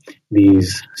about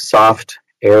these soft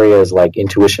areas like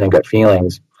intuition and gut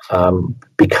feelings,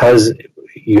 because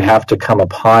you have to come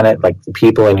upon it, like the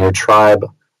people in your tribe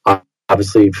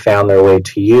obviously found their way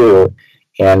to you,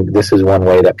 and this is one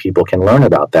way that people can learn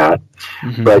about that.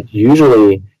 But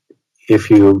usually, if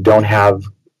you don't have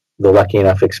the lucky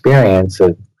enough experience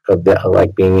of that,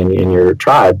 like being in your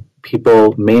tribe,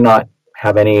 people may not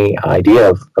have any idea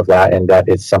of that, and that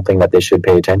it's something that they should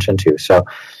pay attention to. So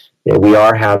we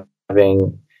are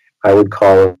having, I would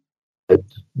call it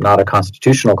not a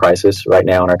constitutional crisis right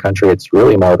now in our country. It's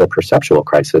really more of a perceptual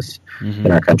crisis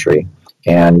in our country,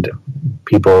 and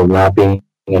people not being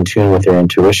in tune with their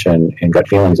intuition and gut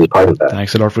feelings is part of that.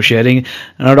 Thanks a lot for sharing.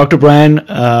 Now, Dr. Brian,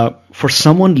 For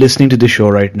someone listening to the show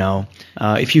right now,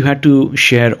 if you had to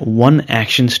share one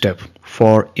action step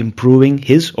for improving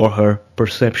his or her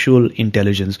perceptual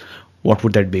intelligence, what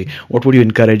would that be? What would you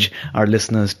encourage our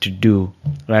listeners to do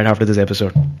right after this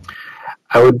episode?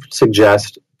 I would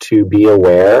suggest to be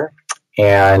aware,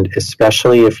 and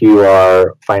especially if you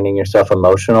are finding yourself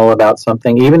emotional about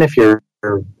something, even if you're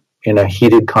in a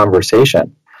heated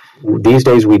conversation. These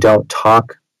days we don't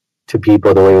talk to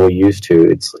people the way we used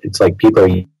to. It's like people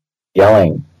are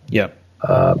yelling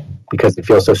because they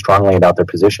feel so strongly about their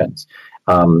positions,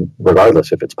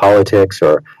 regardless if it's politics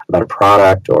or about a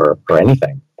product or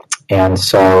anything. And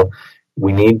so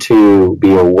we need to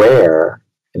be aware,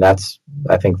 and that's,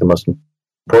 I think, the most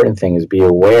important thing is be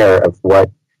aware of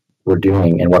what we're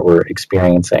doing and what we're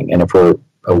experiencing. And if we're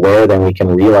aware, then we can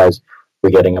realize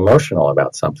we're getting emotional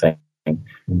about something.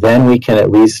 Then we can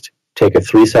at least take a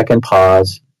 3-second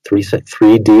pause,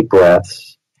 three deep breaths.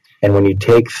 And when you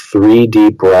take 3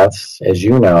 deep breaths, as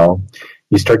you know,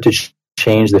 you start to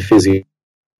change the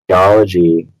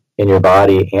physiology in your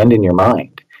body and in your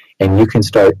mind. And you can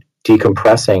start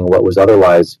decompressing what was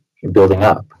otherwise building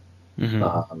up.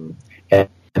 Mm-hmm. And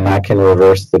that can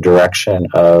reverse the direction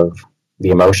of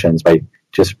the emotions by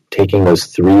just taking those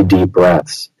 3 deep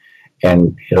breaths.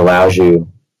 And it allows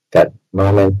you that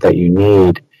moment that you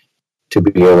need to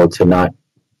be able to not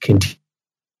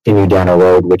continue down a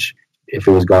road, which if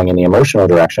it was going in the emotional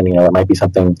direction, it might be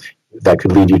something that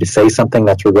could lead you to say something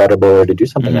that's regrettable or to do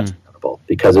something that's regrettable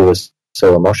because it was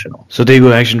so emotional. So there you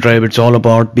go, Action Tribe. It's all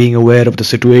about being aware of the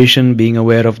situation, being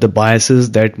aware of the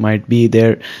biases that might be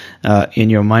there in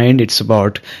your mind. It's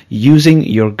about using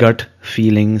your gut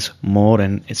feelings more,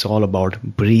 and it's all about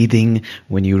breathing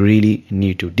when you really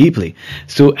need to deeply.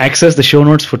 So access the show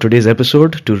notes for today's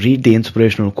episode to read the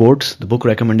inspirational quotes, the book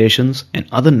recommendations, and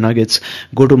other nuggets.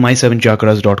 Go to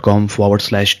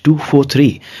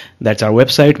my7chakras.com/243. That's our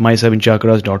website,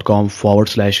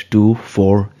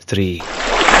 my7chakras.com/243.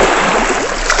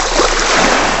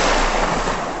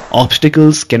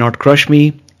 Obstacles cannot crush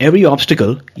me. Every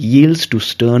obstacle yields to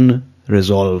stern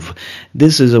resolve.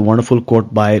 This is a wonderful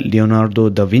quote by Leonardo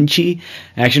da Vinci.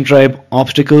 Action Tribe,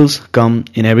 obstacles come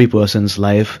in every person's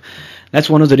life. That's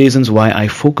one of the reasons why I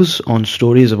focus on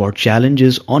stories about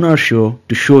challenges on our show,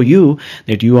 to show you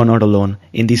that you are not alone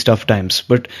in these tough times.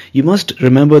 But you must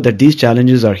remember that these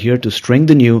challenges are here to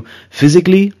strengthen you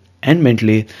physically and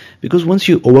mentally, because once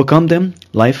you overcome them,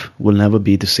 life will never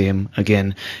be the same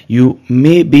again. You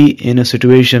may be in a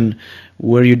situation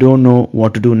where you don't know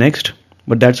what to do next,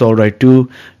 but that's all right too.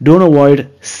 Don't avoid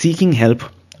seeking help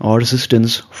or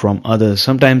assistance from others.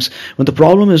 Sometimes when the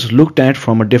problem is looked at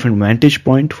from a different vantage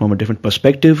point, from a different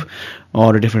perspective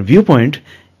or a different viewpoint,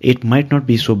 it might not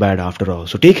be so bad after all.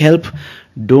 So take help,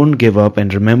 don't give up,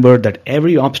 and remember that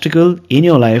every obstacle in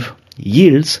your life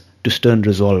yields to stern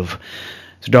resolve.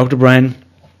 So Dr. Brian,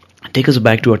 take us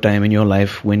back to a time in your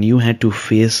life when you had to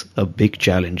face a big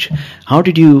challenge. How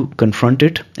did you confront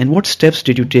it, and what steps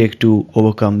did you take to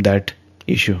overcome that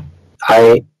issue?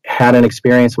 I had an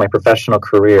experience in my professional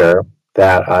career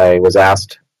that I was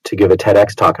asked to give a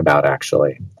TEDx talk about,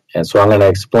 actually. And so I'm going to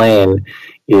explain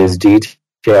is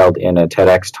detailed in a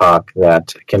TEDx talk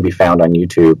that can be found on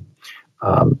YouTube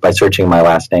by searching my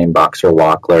last name, Boxer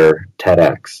Wachler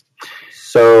TEDx.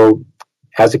 So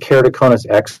as a keratoconus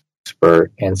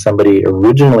expert and somebody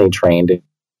originally trained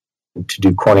to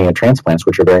do cornea transplants,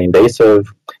 which are very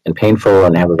invasive and painful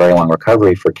and have a very long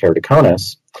recovery for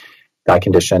keratoconus, that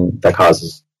condition that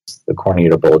causes the cornea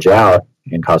to bulge out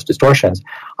and cause distortions,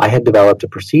 I had developed a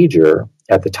procedure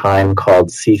at the time called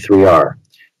C3R,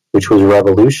 which was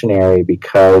revolutionary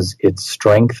because it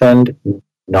strengthened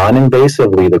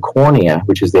non-invasively the cornea,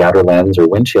 which is the outer lens or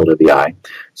windshield of the eye,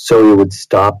 so it would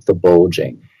stop the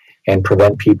bulging and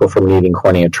prevent people from needing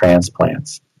cornea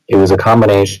transplants. It was a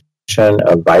combination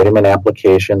of vitamin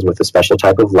applications with a special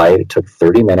type of light. It took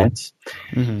 30 minutes,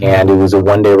 and it was a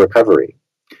one-day recovery.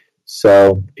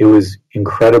 So it was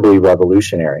incredibly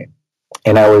revolutionary,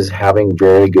 and I was having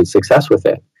very good success with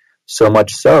it. So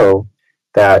much so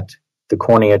that the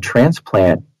cornea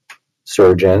transplant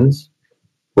surgeons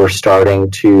were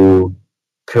starting to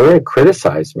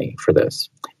criticize me for this.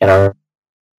 And I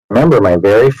remember my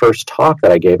very first talk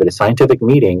that I gave at a scientific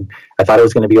meeting, I thought it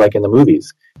was going to be like in the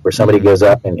movies, where somebody goes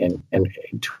up and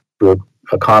to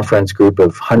a conference group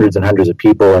of hundreds and hundreds of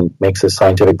people and makes a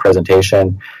scientific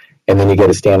presentation, and then you get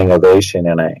a standing ovation.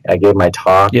 And I gave my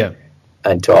talk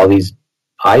and to all these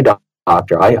eye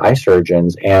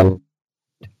surgeons, and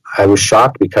I was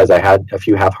shocked because I had a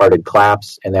few half-hearted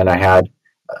claps, and then I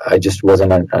just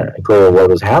wasn't clear what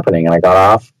was happening. And I got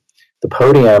off the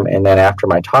podium. And then after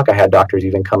my talk, I had doctors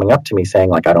even coming up to me saying,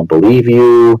 like, I don't believe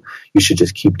you. You should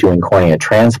just keep doing cornea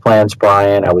transplants,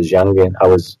 Brian. I was young, and it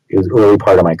was early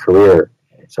part of my career.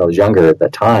 So I was younger at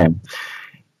that time.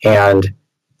 And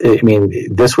I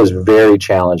mean, this was very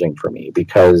challenging for me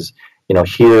because, you know,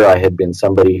 here I had been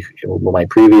somebody, my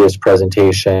previous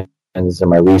presentations and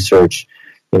my research,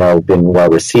 you know, been well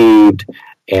received.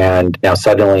 And now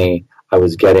suddenly I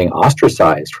was getting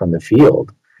ostracized from the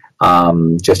field,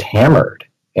 just hammered.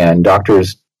 And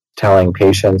doctors telling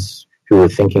patients who were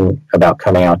thinking about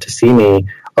coming out to see me,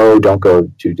 oh, don't go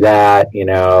do that, you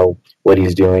know, what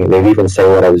he's doing. They'd even say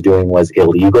what I was doing was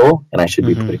illegal and I should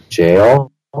be put in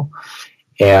jail.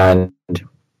 And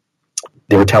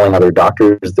they were telling other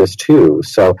doctors this too.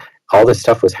 So all this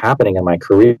stuff was happening in my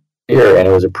career, and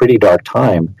it was a pretty dark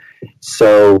time.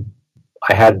 So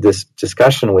I had this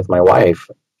discussion with my wife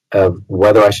of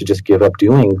whether I should just give up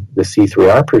doing the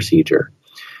C3R procedure,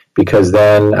 because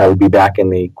then I would be back in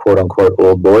the quote-unquote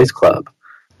old boys club,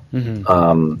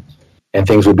 and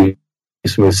things would be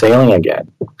smooth sailing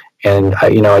again. And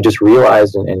I just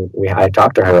realized, I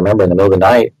talked to her, I remember, in the middle of the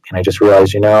night, and I just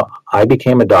realized, I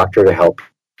became a doctor to help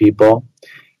people,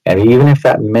 and even if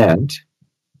that meant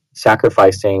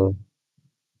sacrificing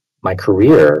my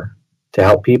career to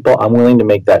help people, I'm willing to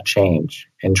make that change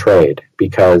and trade,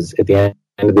 because at the end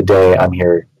of the day, I'm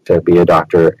here to be a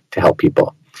doctor to help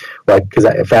people. Like, because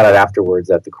I found out afterwards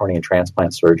that the cornea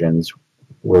transplant surgeons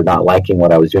were not liking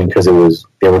what I was doing because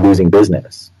they were losing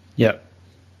business. Yeah.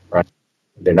 Right.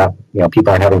 They're not, people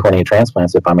aren't having cornea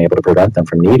transplants if I'm able to prevent them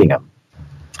from needing them.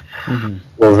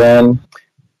 Well, then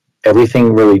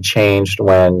everything really changed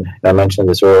when, and I mentioned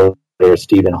this earlier,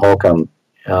 Stephen Holcomb,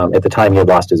 at the time he had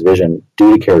lost his vision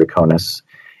due to keratoconus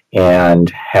and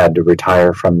had to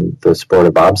retire from the sport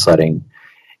of bobsledding.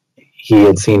 He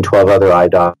had seen 12 other eye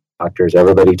doctors.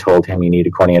 Everybody told him he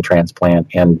needed cornea transplant,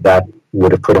 and that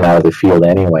would have put him out of the field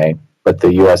anyway. But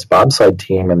the U.S. bobsled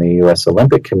team and the U.S.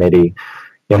 Olympic Committee,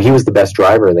 he was the best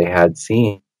driver they had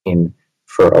seen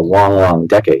for a long, long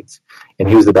decades. And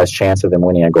he was the best chance of them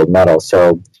winning a gold medal.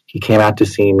 So he came out to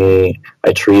see me.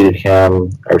 I treated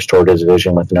him. I restored his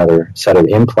vision with another set of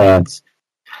implants.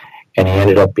 And he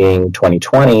ended up being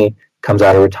 2020, comes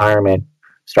out of retirement,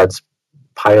 starts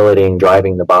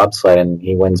driving the bobsled, and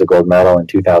he wins a gold medal in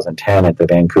 2010 at the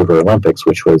Vancouver Olympics,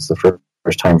 which was the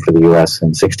first time for the U.S.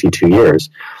 in 62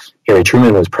 years. Harry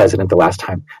Truman was president the last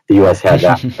time the U.S. had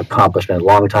that accomplishment a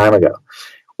long time ago.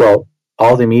 Well,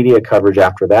 all the media coverage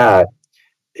after that,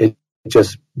 it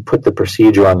just put the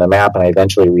procedure on the map, and I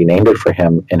eventually renamed it for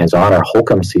him in his honor,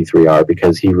 Holcomb C3R,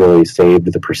 because he really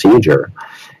saved the procedure.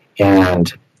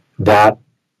 And that,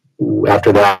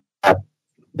 after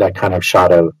that kind of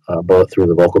shot a bullet through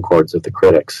the vocal cords of the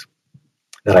critics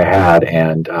that I had.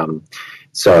 And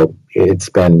so it's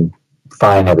been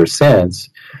fine ever since.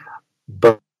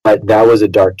 But that was a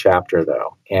dark chapter,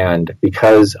 though. And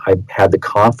because I had the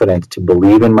confidence to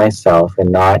believe in myself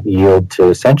and not yield to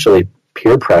essentially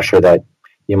peer pressure that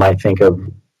you might think of,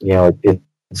 in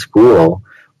school,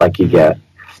 like you get.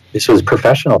 This was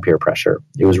professional peer pressure.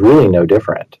 It was really no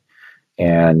different.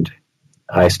 And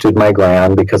I stood my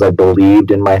ground because I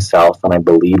believed in myself and I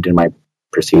believed in my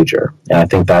procedure. And I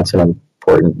think that's an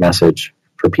important message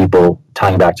for people,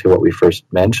 tying back to what we first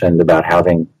mentioned about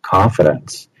having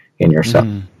confidence in yourself.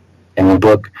 And the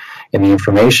book, and the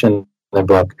information in the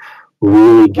book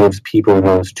really gives people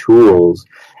those tools.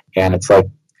 And it's like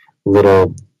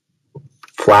little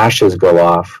flashes go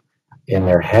off in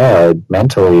their head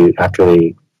mentally after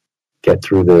they get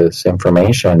through this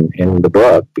information in the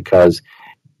book, because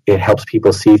it helps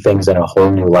people see things in a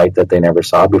whole new light that they never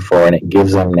saw before, and it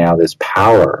gives them now this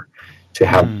power to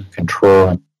have control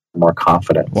and more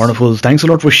confidence. Wonderful. Thanks a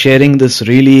lot for sharing this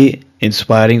really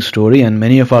inspiring story. And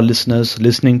many of our listeners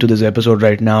listening to this episode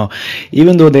right now,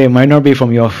 even though they might not be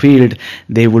from your field,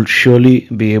 they will surely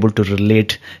be able to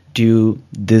relate to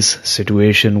this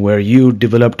situation where you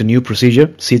developed a new procedure,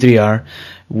 C3R,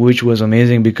 which was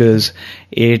amazing because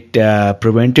it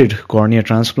prevented cornea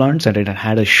transplants and it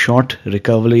had a short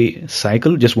recovery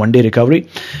cycle, just 1 day recovery.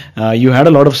 You had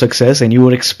a lot of success and you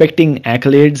were expecting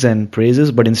accolades and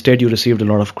praises, but instead you received a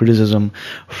lot of criticism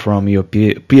from your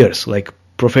peers, like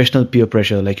professional peer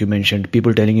pressure, like you mentioned,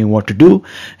 people telling you what to do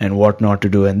and what not to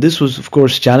do. And this was, of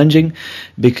course, challenging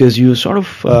because you sort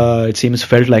of, it seems,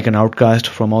 felt like an outcast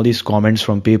from all these comments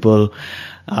from people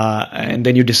and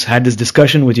then you just had this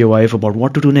discussion with your wife about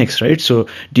what to do next, right? So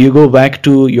do you go back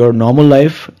to your normal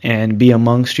life and be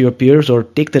amongst your peers, or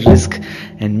take the risk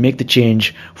and make the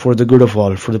change for the good of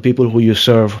all, for the people who you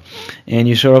serve? And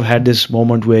you sort of had this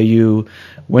moment where you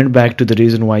went back to the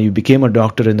reason why you became a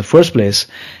doctor in the first place,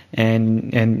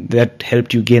 and that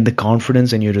helped you gain the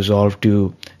confidence, and you resolved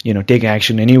to take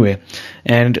action anyway.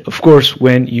 And of course,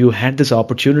 when you had this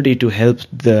opportunity to help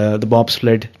the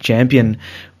bobsled champion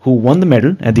who won the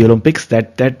medal at the Olympics,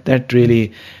 that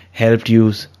really helped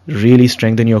you really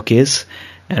strengthen your case,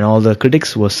 and all the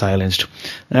critics were silenced.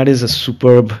 That is a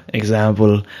superb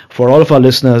example for all of our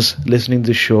listeners listening to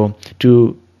this show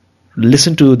to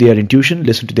listen to their intuition,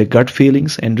 listen to their gut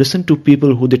feelings, and listen to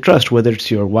people who they trust, whether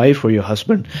it's your wife or your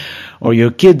husband or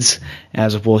your kids,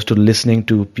 as opposed to listening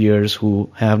to peers who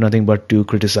have nothing but to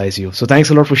criticize you. So thanks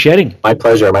a lot for sharing. My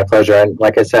pleasure. And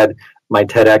like I said, my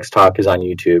TEDx talk is on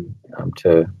YouTube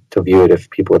to view it if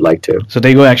people would like to. So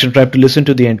there you go, Action Tribe. To listen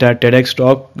to the entire TEDx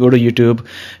talk, go to YouTube,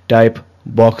 type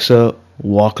Boxer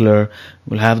Wachler.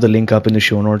 We'll have the link up in the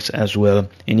show notes as well,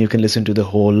 and you can listen to the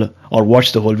whole or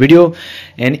watch the whole video.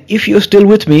 And if you're still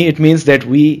with me, it means that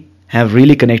we have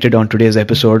really connected on today's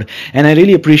episode, and I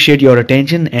really appreciate your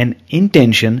attention and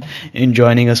intention in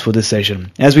joining us for this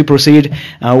session. As we proceed,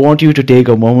 I want you to take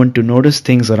a moment to notice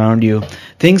things around you,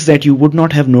 things that you would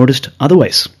not have noticed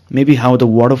otherwise. Maybe how the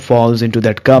water falls into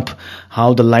that cup,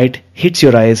 how the light hits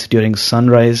your eyes during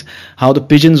sunrise, how the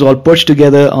pigeons all perch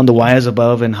together on the wires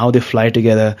above and how they fly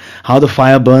together, how the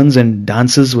fire burns and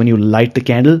dances when you light the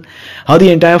candle, how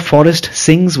the entire forest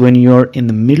sings when you're in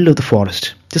the middle of the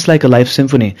forest, just like a life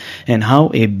symphony, and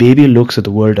how a baby looks at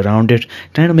the world around it,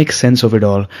 trying to make sense of it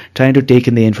all, trying to take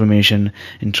in the information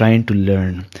and trying to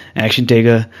learn. Action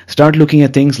taker, start looking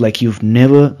at things like you've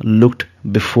never looked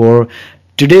before.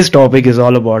 Today's topic is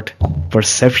all about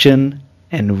perception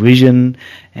and vision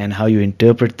and how you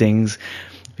interpret things,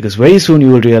 because very soon you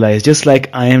will realize, just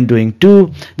like I am doing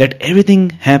too, that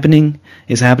everything happening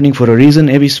is happening for a reason.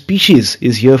 Every species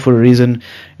is here for a reason.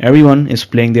 Everyone is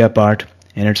playing their part,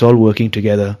 and it's all working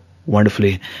together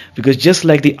wonderfully. Because just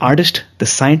like the artist, the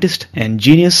scientist, and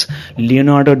genius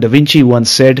Leonardo da Vinci once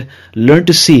said, learn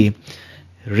to see,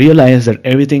 realize that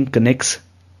everything connects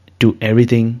to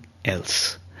everything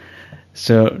else.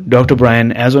 So, Dr.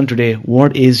 Brian, as on today,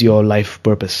 what is your life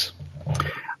purpose?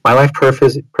 My life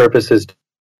purpose is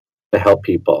to help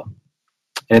people.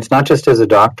 And it's not just as a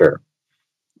doctor.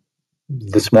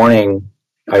 This morning,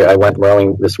 I went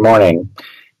rowing this morning,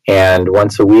 and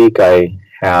once a week I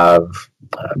have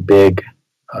a big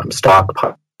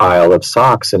stockpile of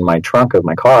socks in my trunk of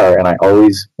my car, and I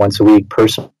always, once a week,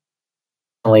 personally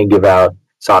give out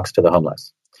socks to the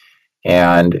homeless.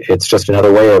 And it's just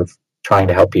another way of trying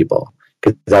to help people,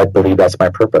 because I believe that's my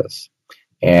purpose.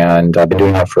 And I've been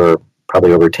doing that for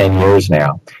probably over 10 years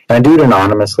now. And I do it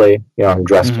anonymously. I'm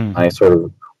dressed in my sort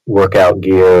of workout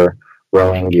gear,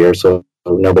 rowing gear, so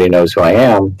nobody knows who I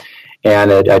am.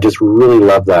 And I just really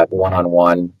love that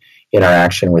one-on-one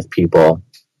interaction with people.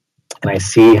 And I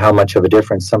see how much of a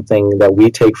difference something that we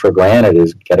take for granted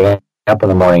is getting up in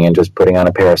the morning and just putting on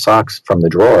a pair of socks from the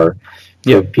drawer.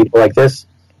 For people like this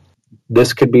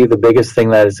could be the biggest thing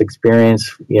that is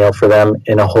experienced, for them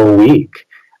in a whole week.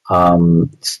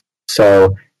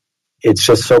 So it's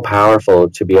just so powerful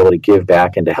to be able to give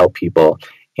back and to help people.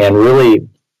 And really,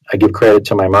 I give credit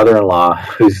to my mother-in-law,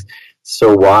 who's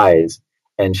so wise,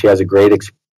 and she has a great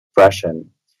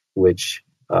expression, which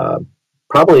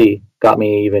probably got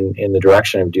me even in the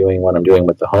direction of doing what I'm doing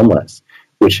with the homeless,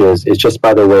 which is it's just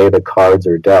by the way the cards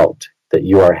are dealt that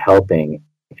you are helping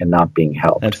and not being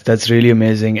helped. That's really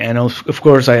amazing. And of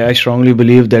course, I strongly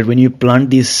believe that when you plant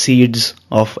these seeds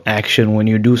of action, when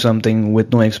you do something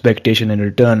with no expectation in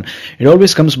return, it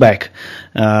always comes back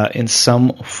in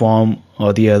some form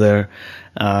or the other.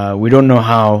 We don't know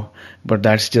how, but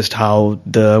that's just how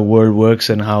the world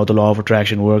works and how the law of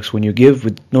attraction works. When you give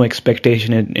with no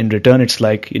expectation in return, it's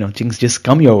like, things just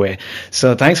come your way.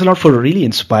 So thanks a lot for really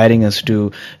inspiring us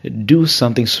to do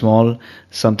something small,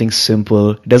 something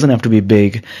simple. It doesn't have to be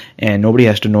big, and nobody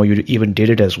has to know you even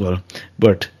did it as well.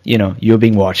 But, you're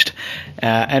being watched.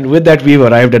 And with that, we've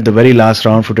arrived at the very last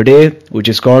round for today, which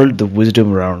is called the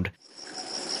Wisdom Round.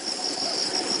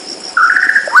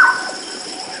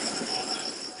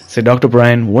 So, Dr.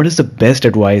 Brian, what is the best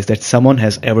advice that someone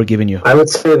has ever given you? I would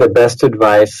say the best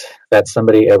advice that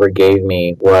somebody ever gave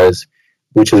me was,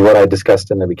 which is what I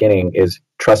discussed in the beginning, is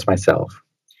trust myself.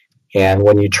 And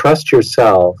when you trust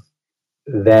yourself,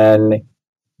 then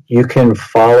you can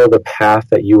follow the path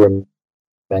that you were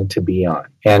meant to be on.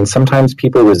 And sometimes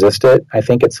people resist it, I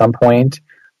think, at some point.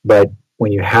 But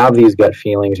when you have these gut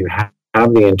feelings, you have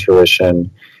have the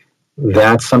intuition,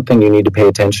 that's something you need to pay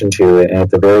attention to. And at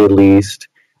the very least,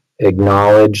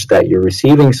 acknowledge that you're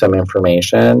receiving some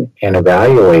information and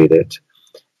evaluate it,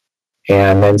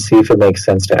 and then see if it makes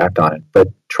sense to act on it. But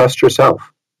trust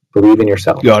yourself. Believe in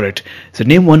yourself. Got it. So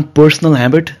name one personal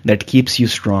habit that keeps you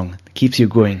strong, keeps you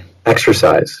going.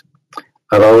 Exercise.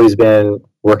 I've always been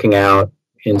working out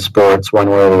in sports one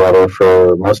way or the other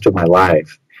for most of my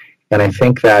life. And I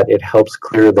think that it helps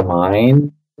clear the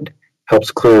mind,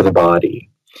 helps clear the body.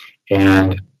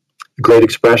 And great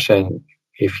expression,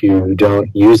 if you don't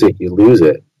use it, you lose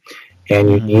it. And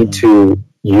you need to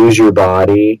use your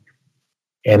body,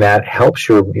 and that helps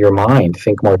your mind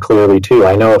think more clearly too.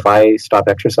 I know if I stop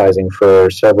exercising for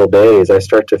several days, I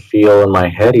start to feel in my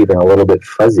head even a little bit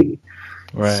fuzzy.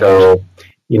 Right. So,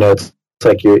 it's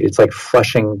like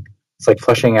flushing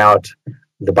out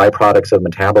the byproducts of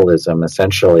metabolism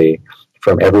essentially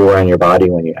from everywhere in your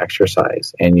body when you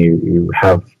exercise, and you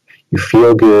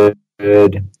feel good.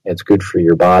 It's good for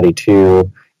your body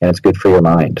too, and it's good for your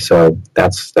mind. So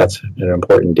that's an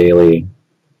important daily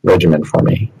regimen for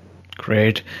me.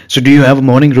 Great. So do you have a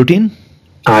morning routine?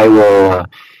 I will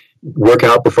work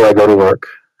out before I go to work.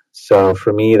 So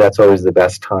for me, that's always the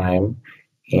best time.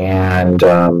 And,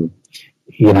 I'll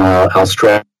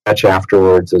stretch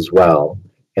afterwards as well.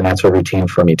 And that's a routine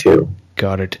for me too.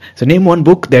 Got it. So name one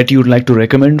book that you'd like to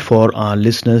recommend for our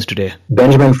listeners today.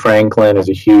 Benjamin Franklin is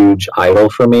a huge idol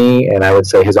for me. And I would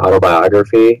say his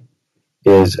autobiography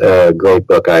is a great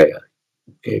book. I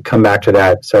come back to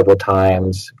that several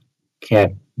times.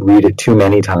 Can't read it too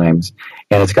many times,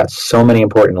 and it's got so many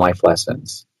important life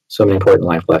lessons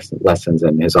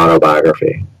in his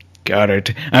autobiography. Got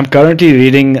it. I'm currently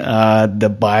reading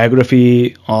the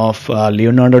biography of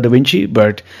Leonardo da Vinci,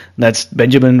 but that's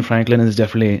Benjamin Franklin is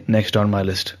definitely next on my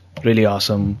list. Really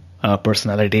awesome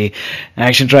personality.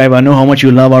 Action Tribe, I know how much you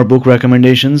love our book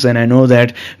recommendations, and I know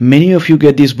that many of you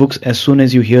get these books as soon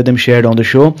as you hear them shared on the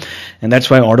show, and that's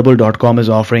why Audible.com is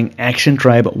offering Action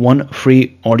Tribe one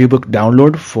free audiobook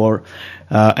download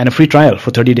and a free trial for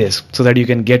 30 days, so that you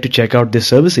can get to check out this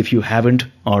service if you haven't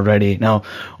already. Now,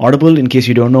 Audible, in case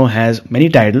you don't know, has many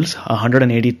titles,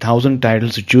 180,000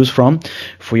 titles to choose from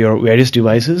for your various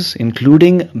devices,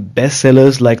 including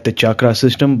bestsellers like The Chakra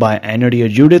System by Anadia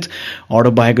Judith,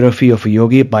 Autobiography of a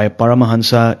Yogi by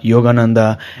Paramahansa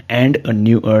Yogananda, and A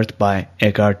New Earth by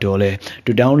Eckhart Tolle.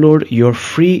 To download your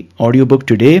free audiobook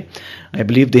today, I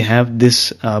believe they have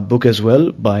this book as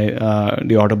well by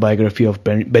the autobiography of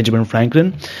Benjamin Franklin.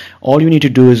 All you need to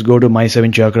do is go to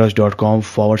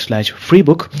my7chakras.com/free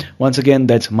book. Once again,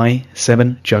 that's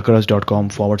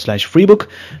my7chakras.com/free book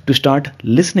to start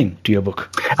listening to your book.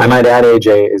 I might add,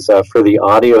 AJ, is for the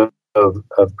audio of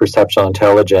perceptual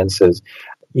intelligence is,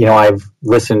 I've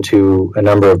listened to a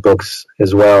number of books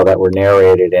as well that were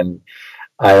narrated, and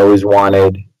I always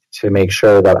wanted to make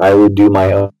sure that I would do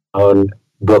my own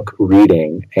book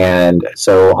reading. And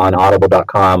so on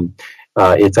audible.com,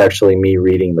 it's actually me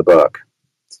reading the book.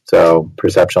 So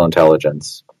perceptual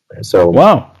intelligence. So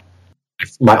wow,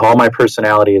 all my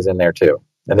personality is in there too.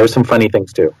 And there's some funny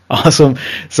things too. Awesome.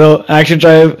 So Action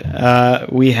Tribe,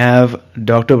 we have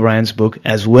Dr. Brian's book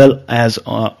as well as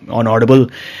on Audible.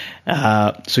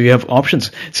 So you have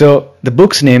options. So the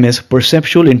book's name is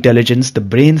Perceptual Intelligence, the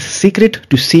Brain's Secret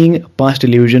to Seeing Past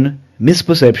Illusion,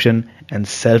 Misperception, and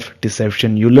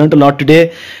Self-Deception. You learned a lot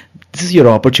today. This is your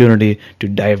opportunity to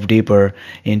dive deeper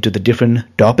into the different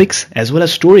topics as well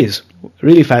as stories,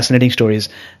 really fascinating stories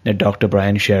that Dr.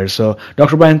 Brian shares. So,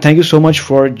 Dr. Brian, thank you so much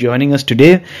for joining us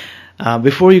today.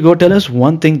 Before you go, tell us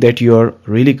one thing that you're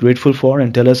really grateful for,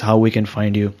 and tell us how we can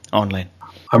find you online.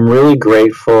 I'm really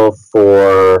grateful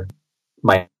for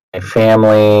my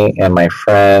family and my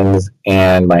friends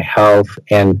and my health,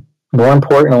 and more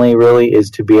importantly, really, is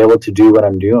to be able to do what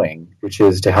I'm doing, which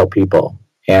is to help people.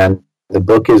 And the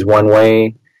book is one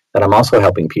way that I'm also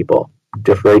helping people,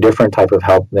 very different type of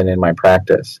help than in my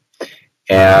practice.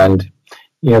 And,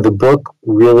 the book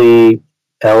really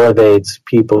elevates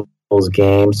people's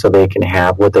game so they can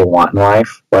have what they want in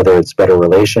life, whether it's better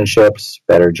relationships,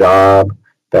 better job,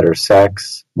 better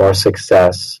sex, more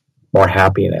success, more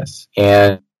happiness.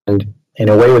 And in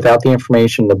a way, without the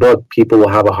information in the book, people will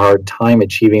have a hard time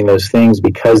achieving those things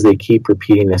because they keep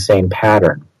repeating the same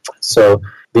pattern. So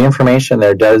the information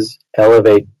there does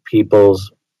elevate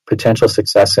people's potential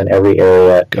success in every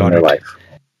area in their life.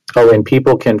 Oh, and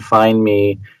people can find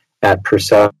me at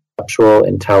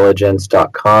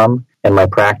perceptualintelligence.com, and my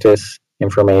practice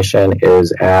information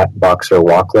is at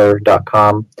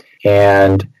boxerwachler.com.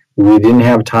 And we didn't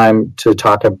have time to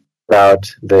talk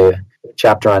about the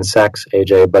chapter on sex,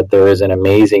 AJ, but there is an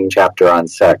amazing chapter on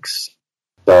sex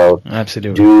So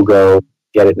Absolutely. do go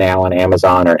get it now on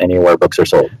Amazon or anywhere books are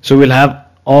sold. So we'll have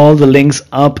all the links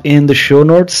up in the show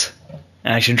notes.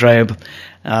 Action Tribe,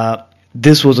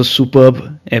 this was a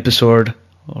superb episode.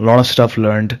 A lot of stuff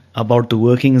learned about the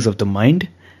workings of the mind,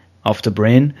 of the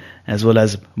brain, as well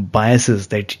as biases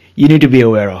that you need to be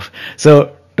aware of.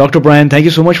 So, Dr. Brian, thank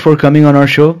you so much for coming on our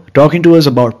show, talking to us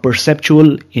about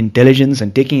perceptual intelligence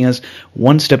and taking us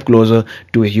one step closer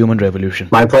to a human revolution.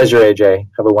 My pleasure, AJ.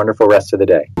 Have a wonderful rest of the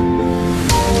day.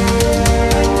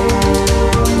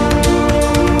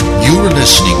 You were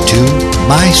listening to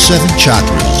My 7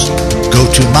 Chakras. Go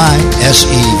to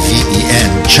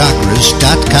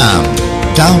mysevenchakras.com.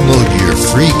 Download your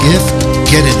free gift,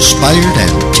 get inspired,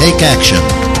 and take action.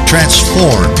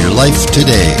 Transform your life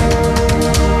today.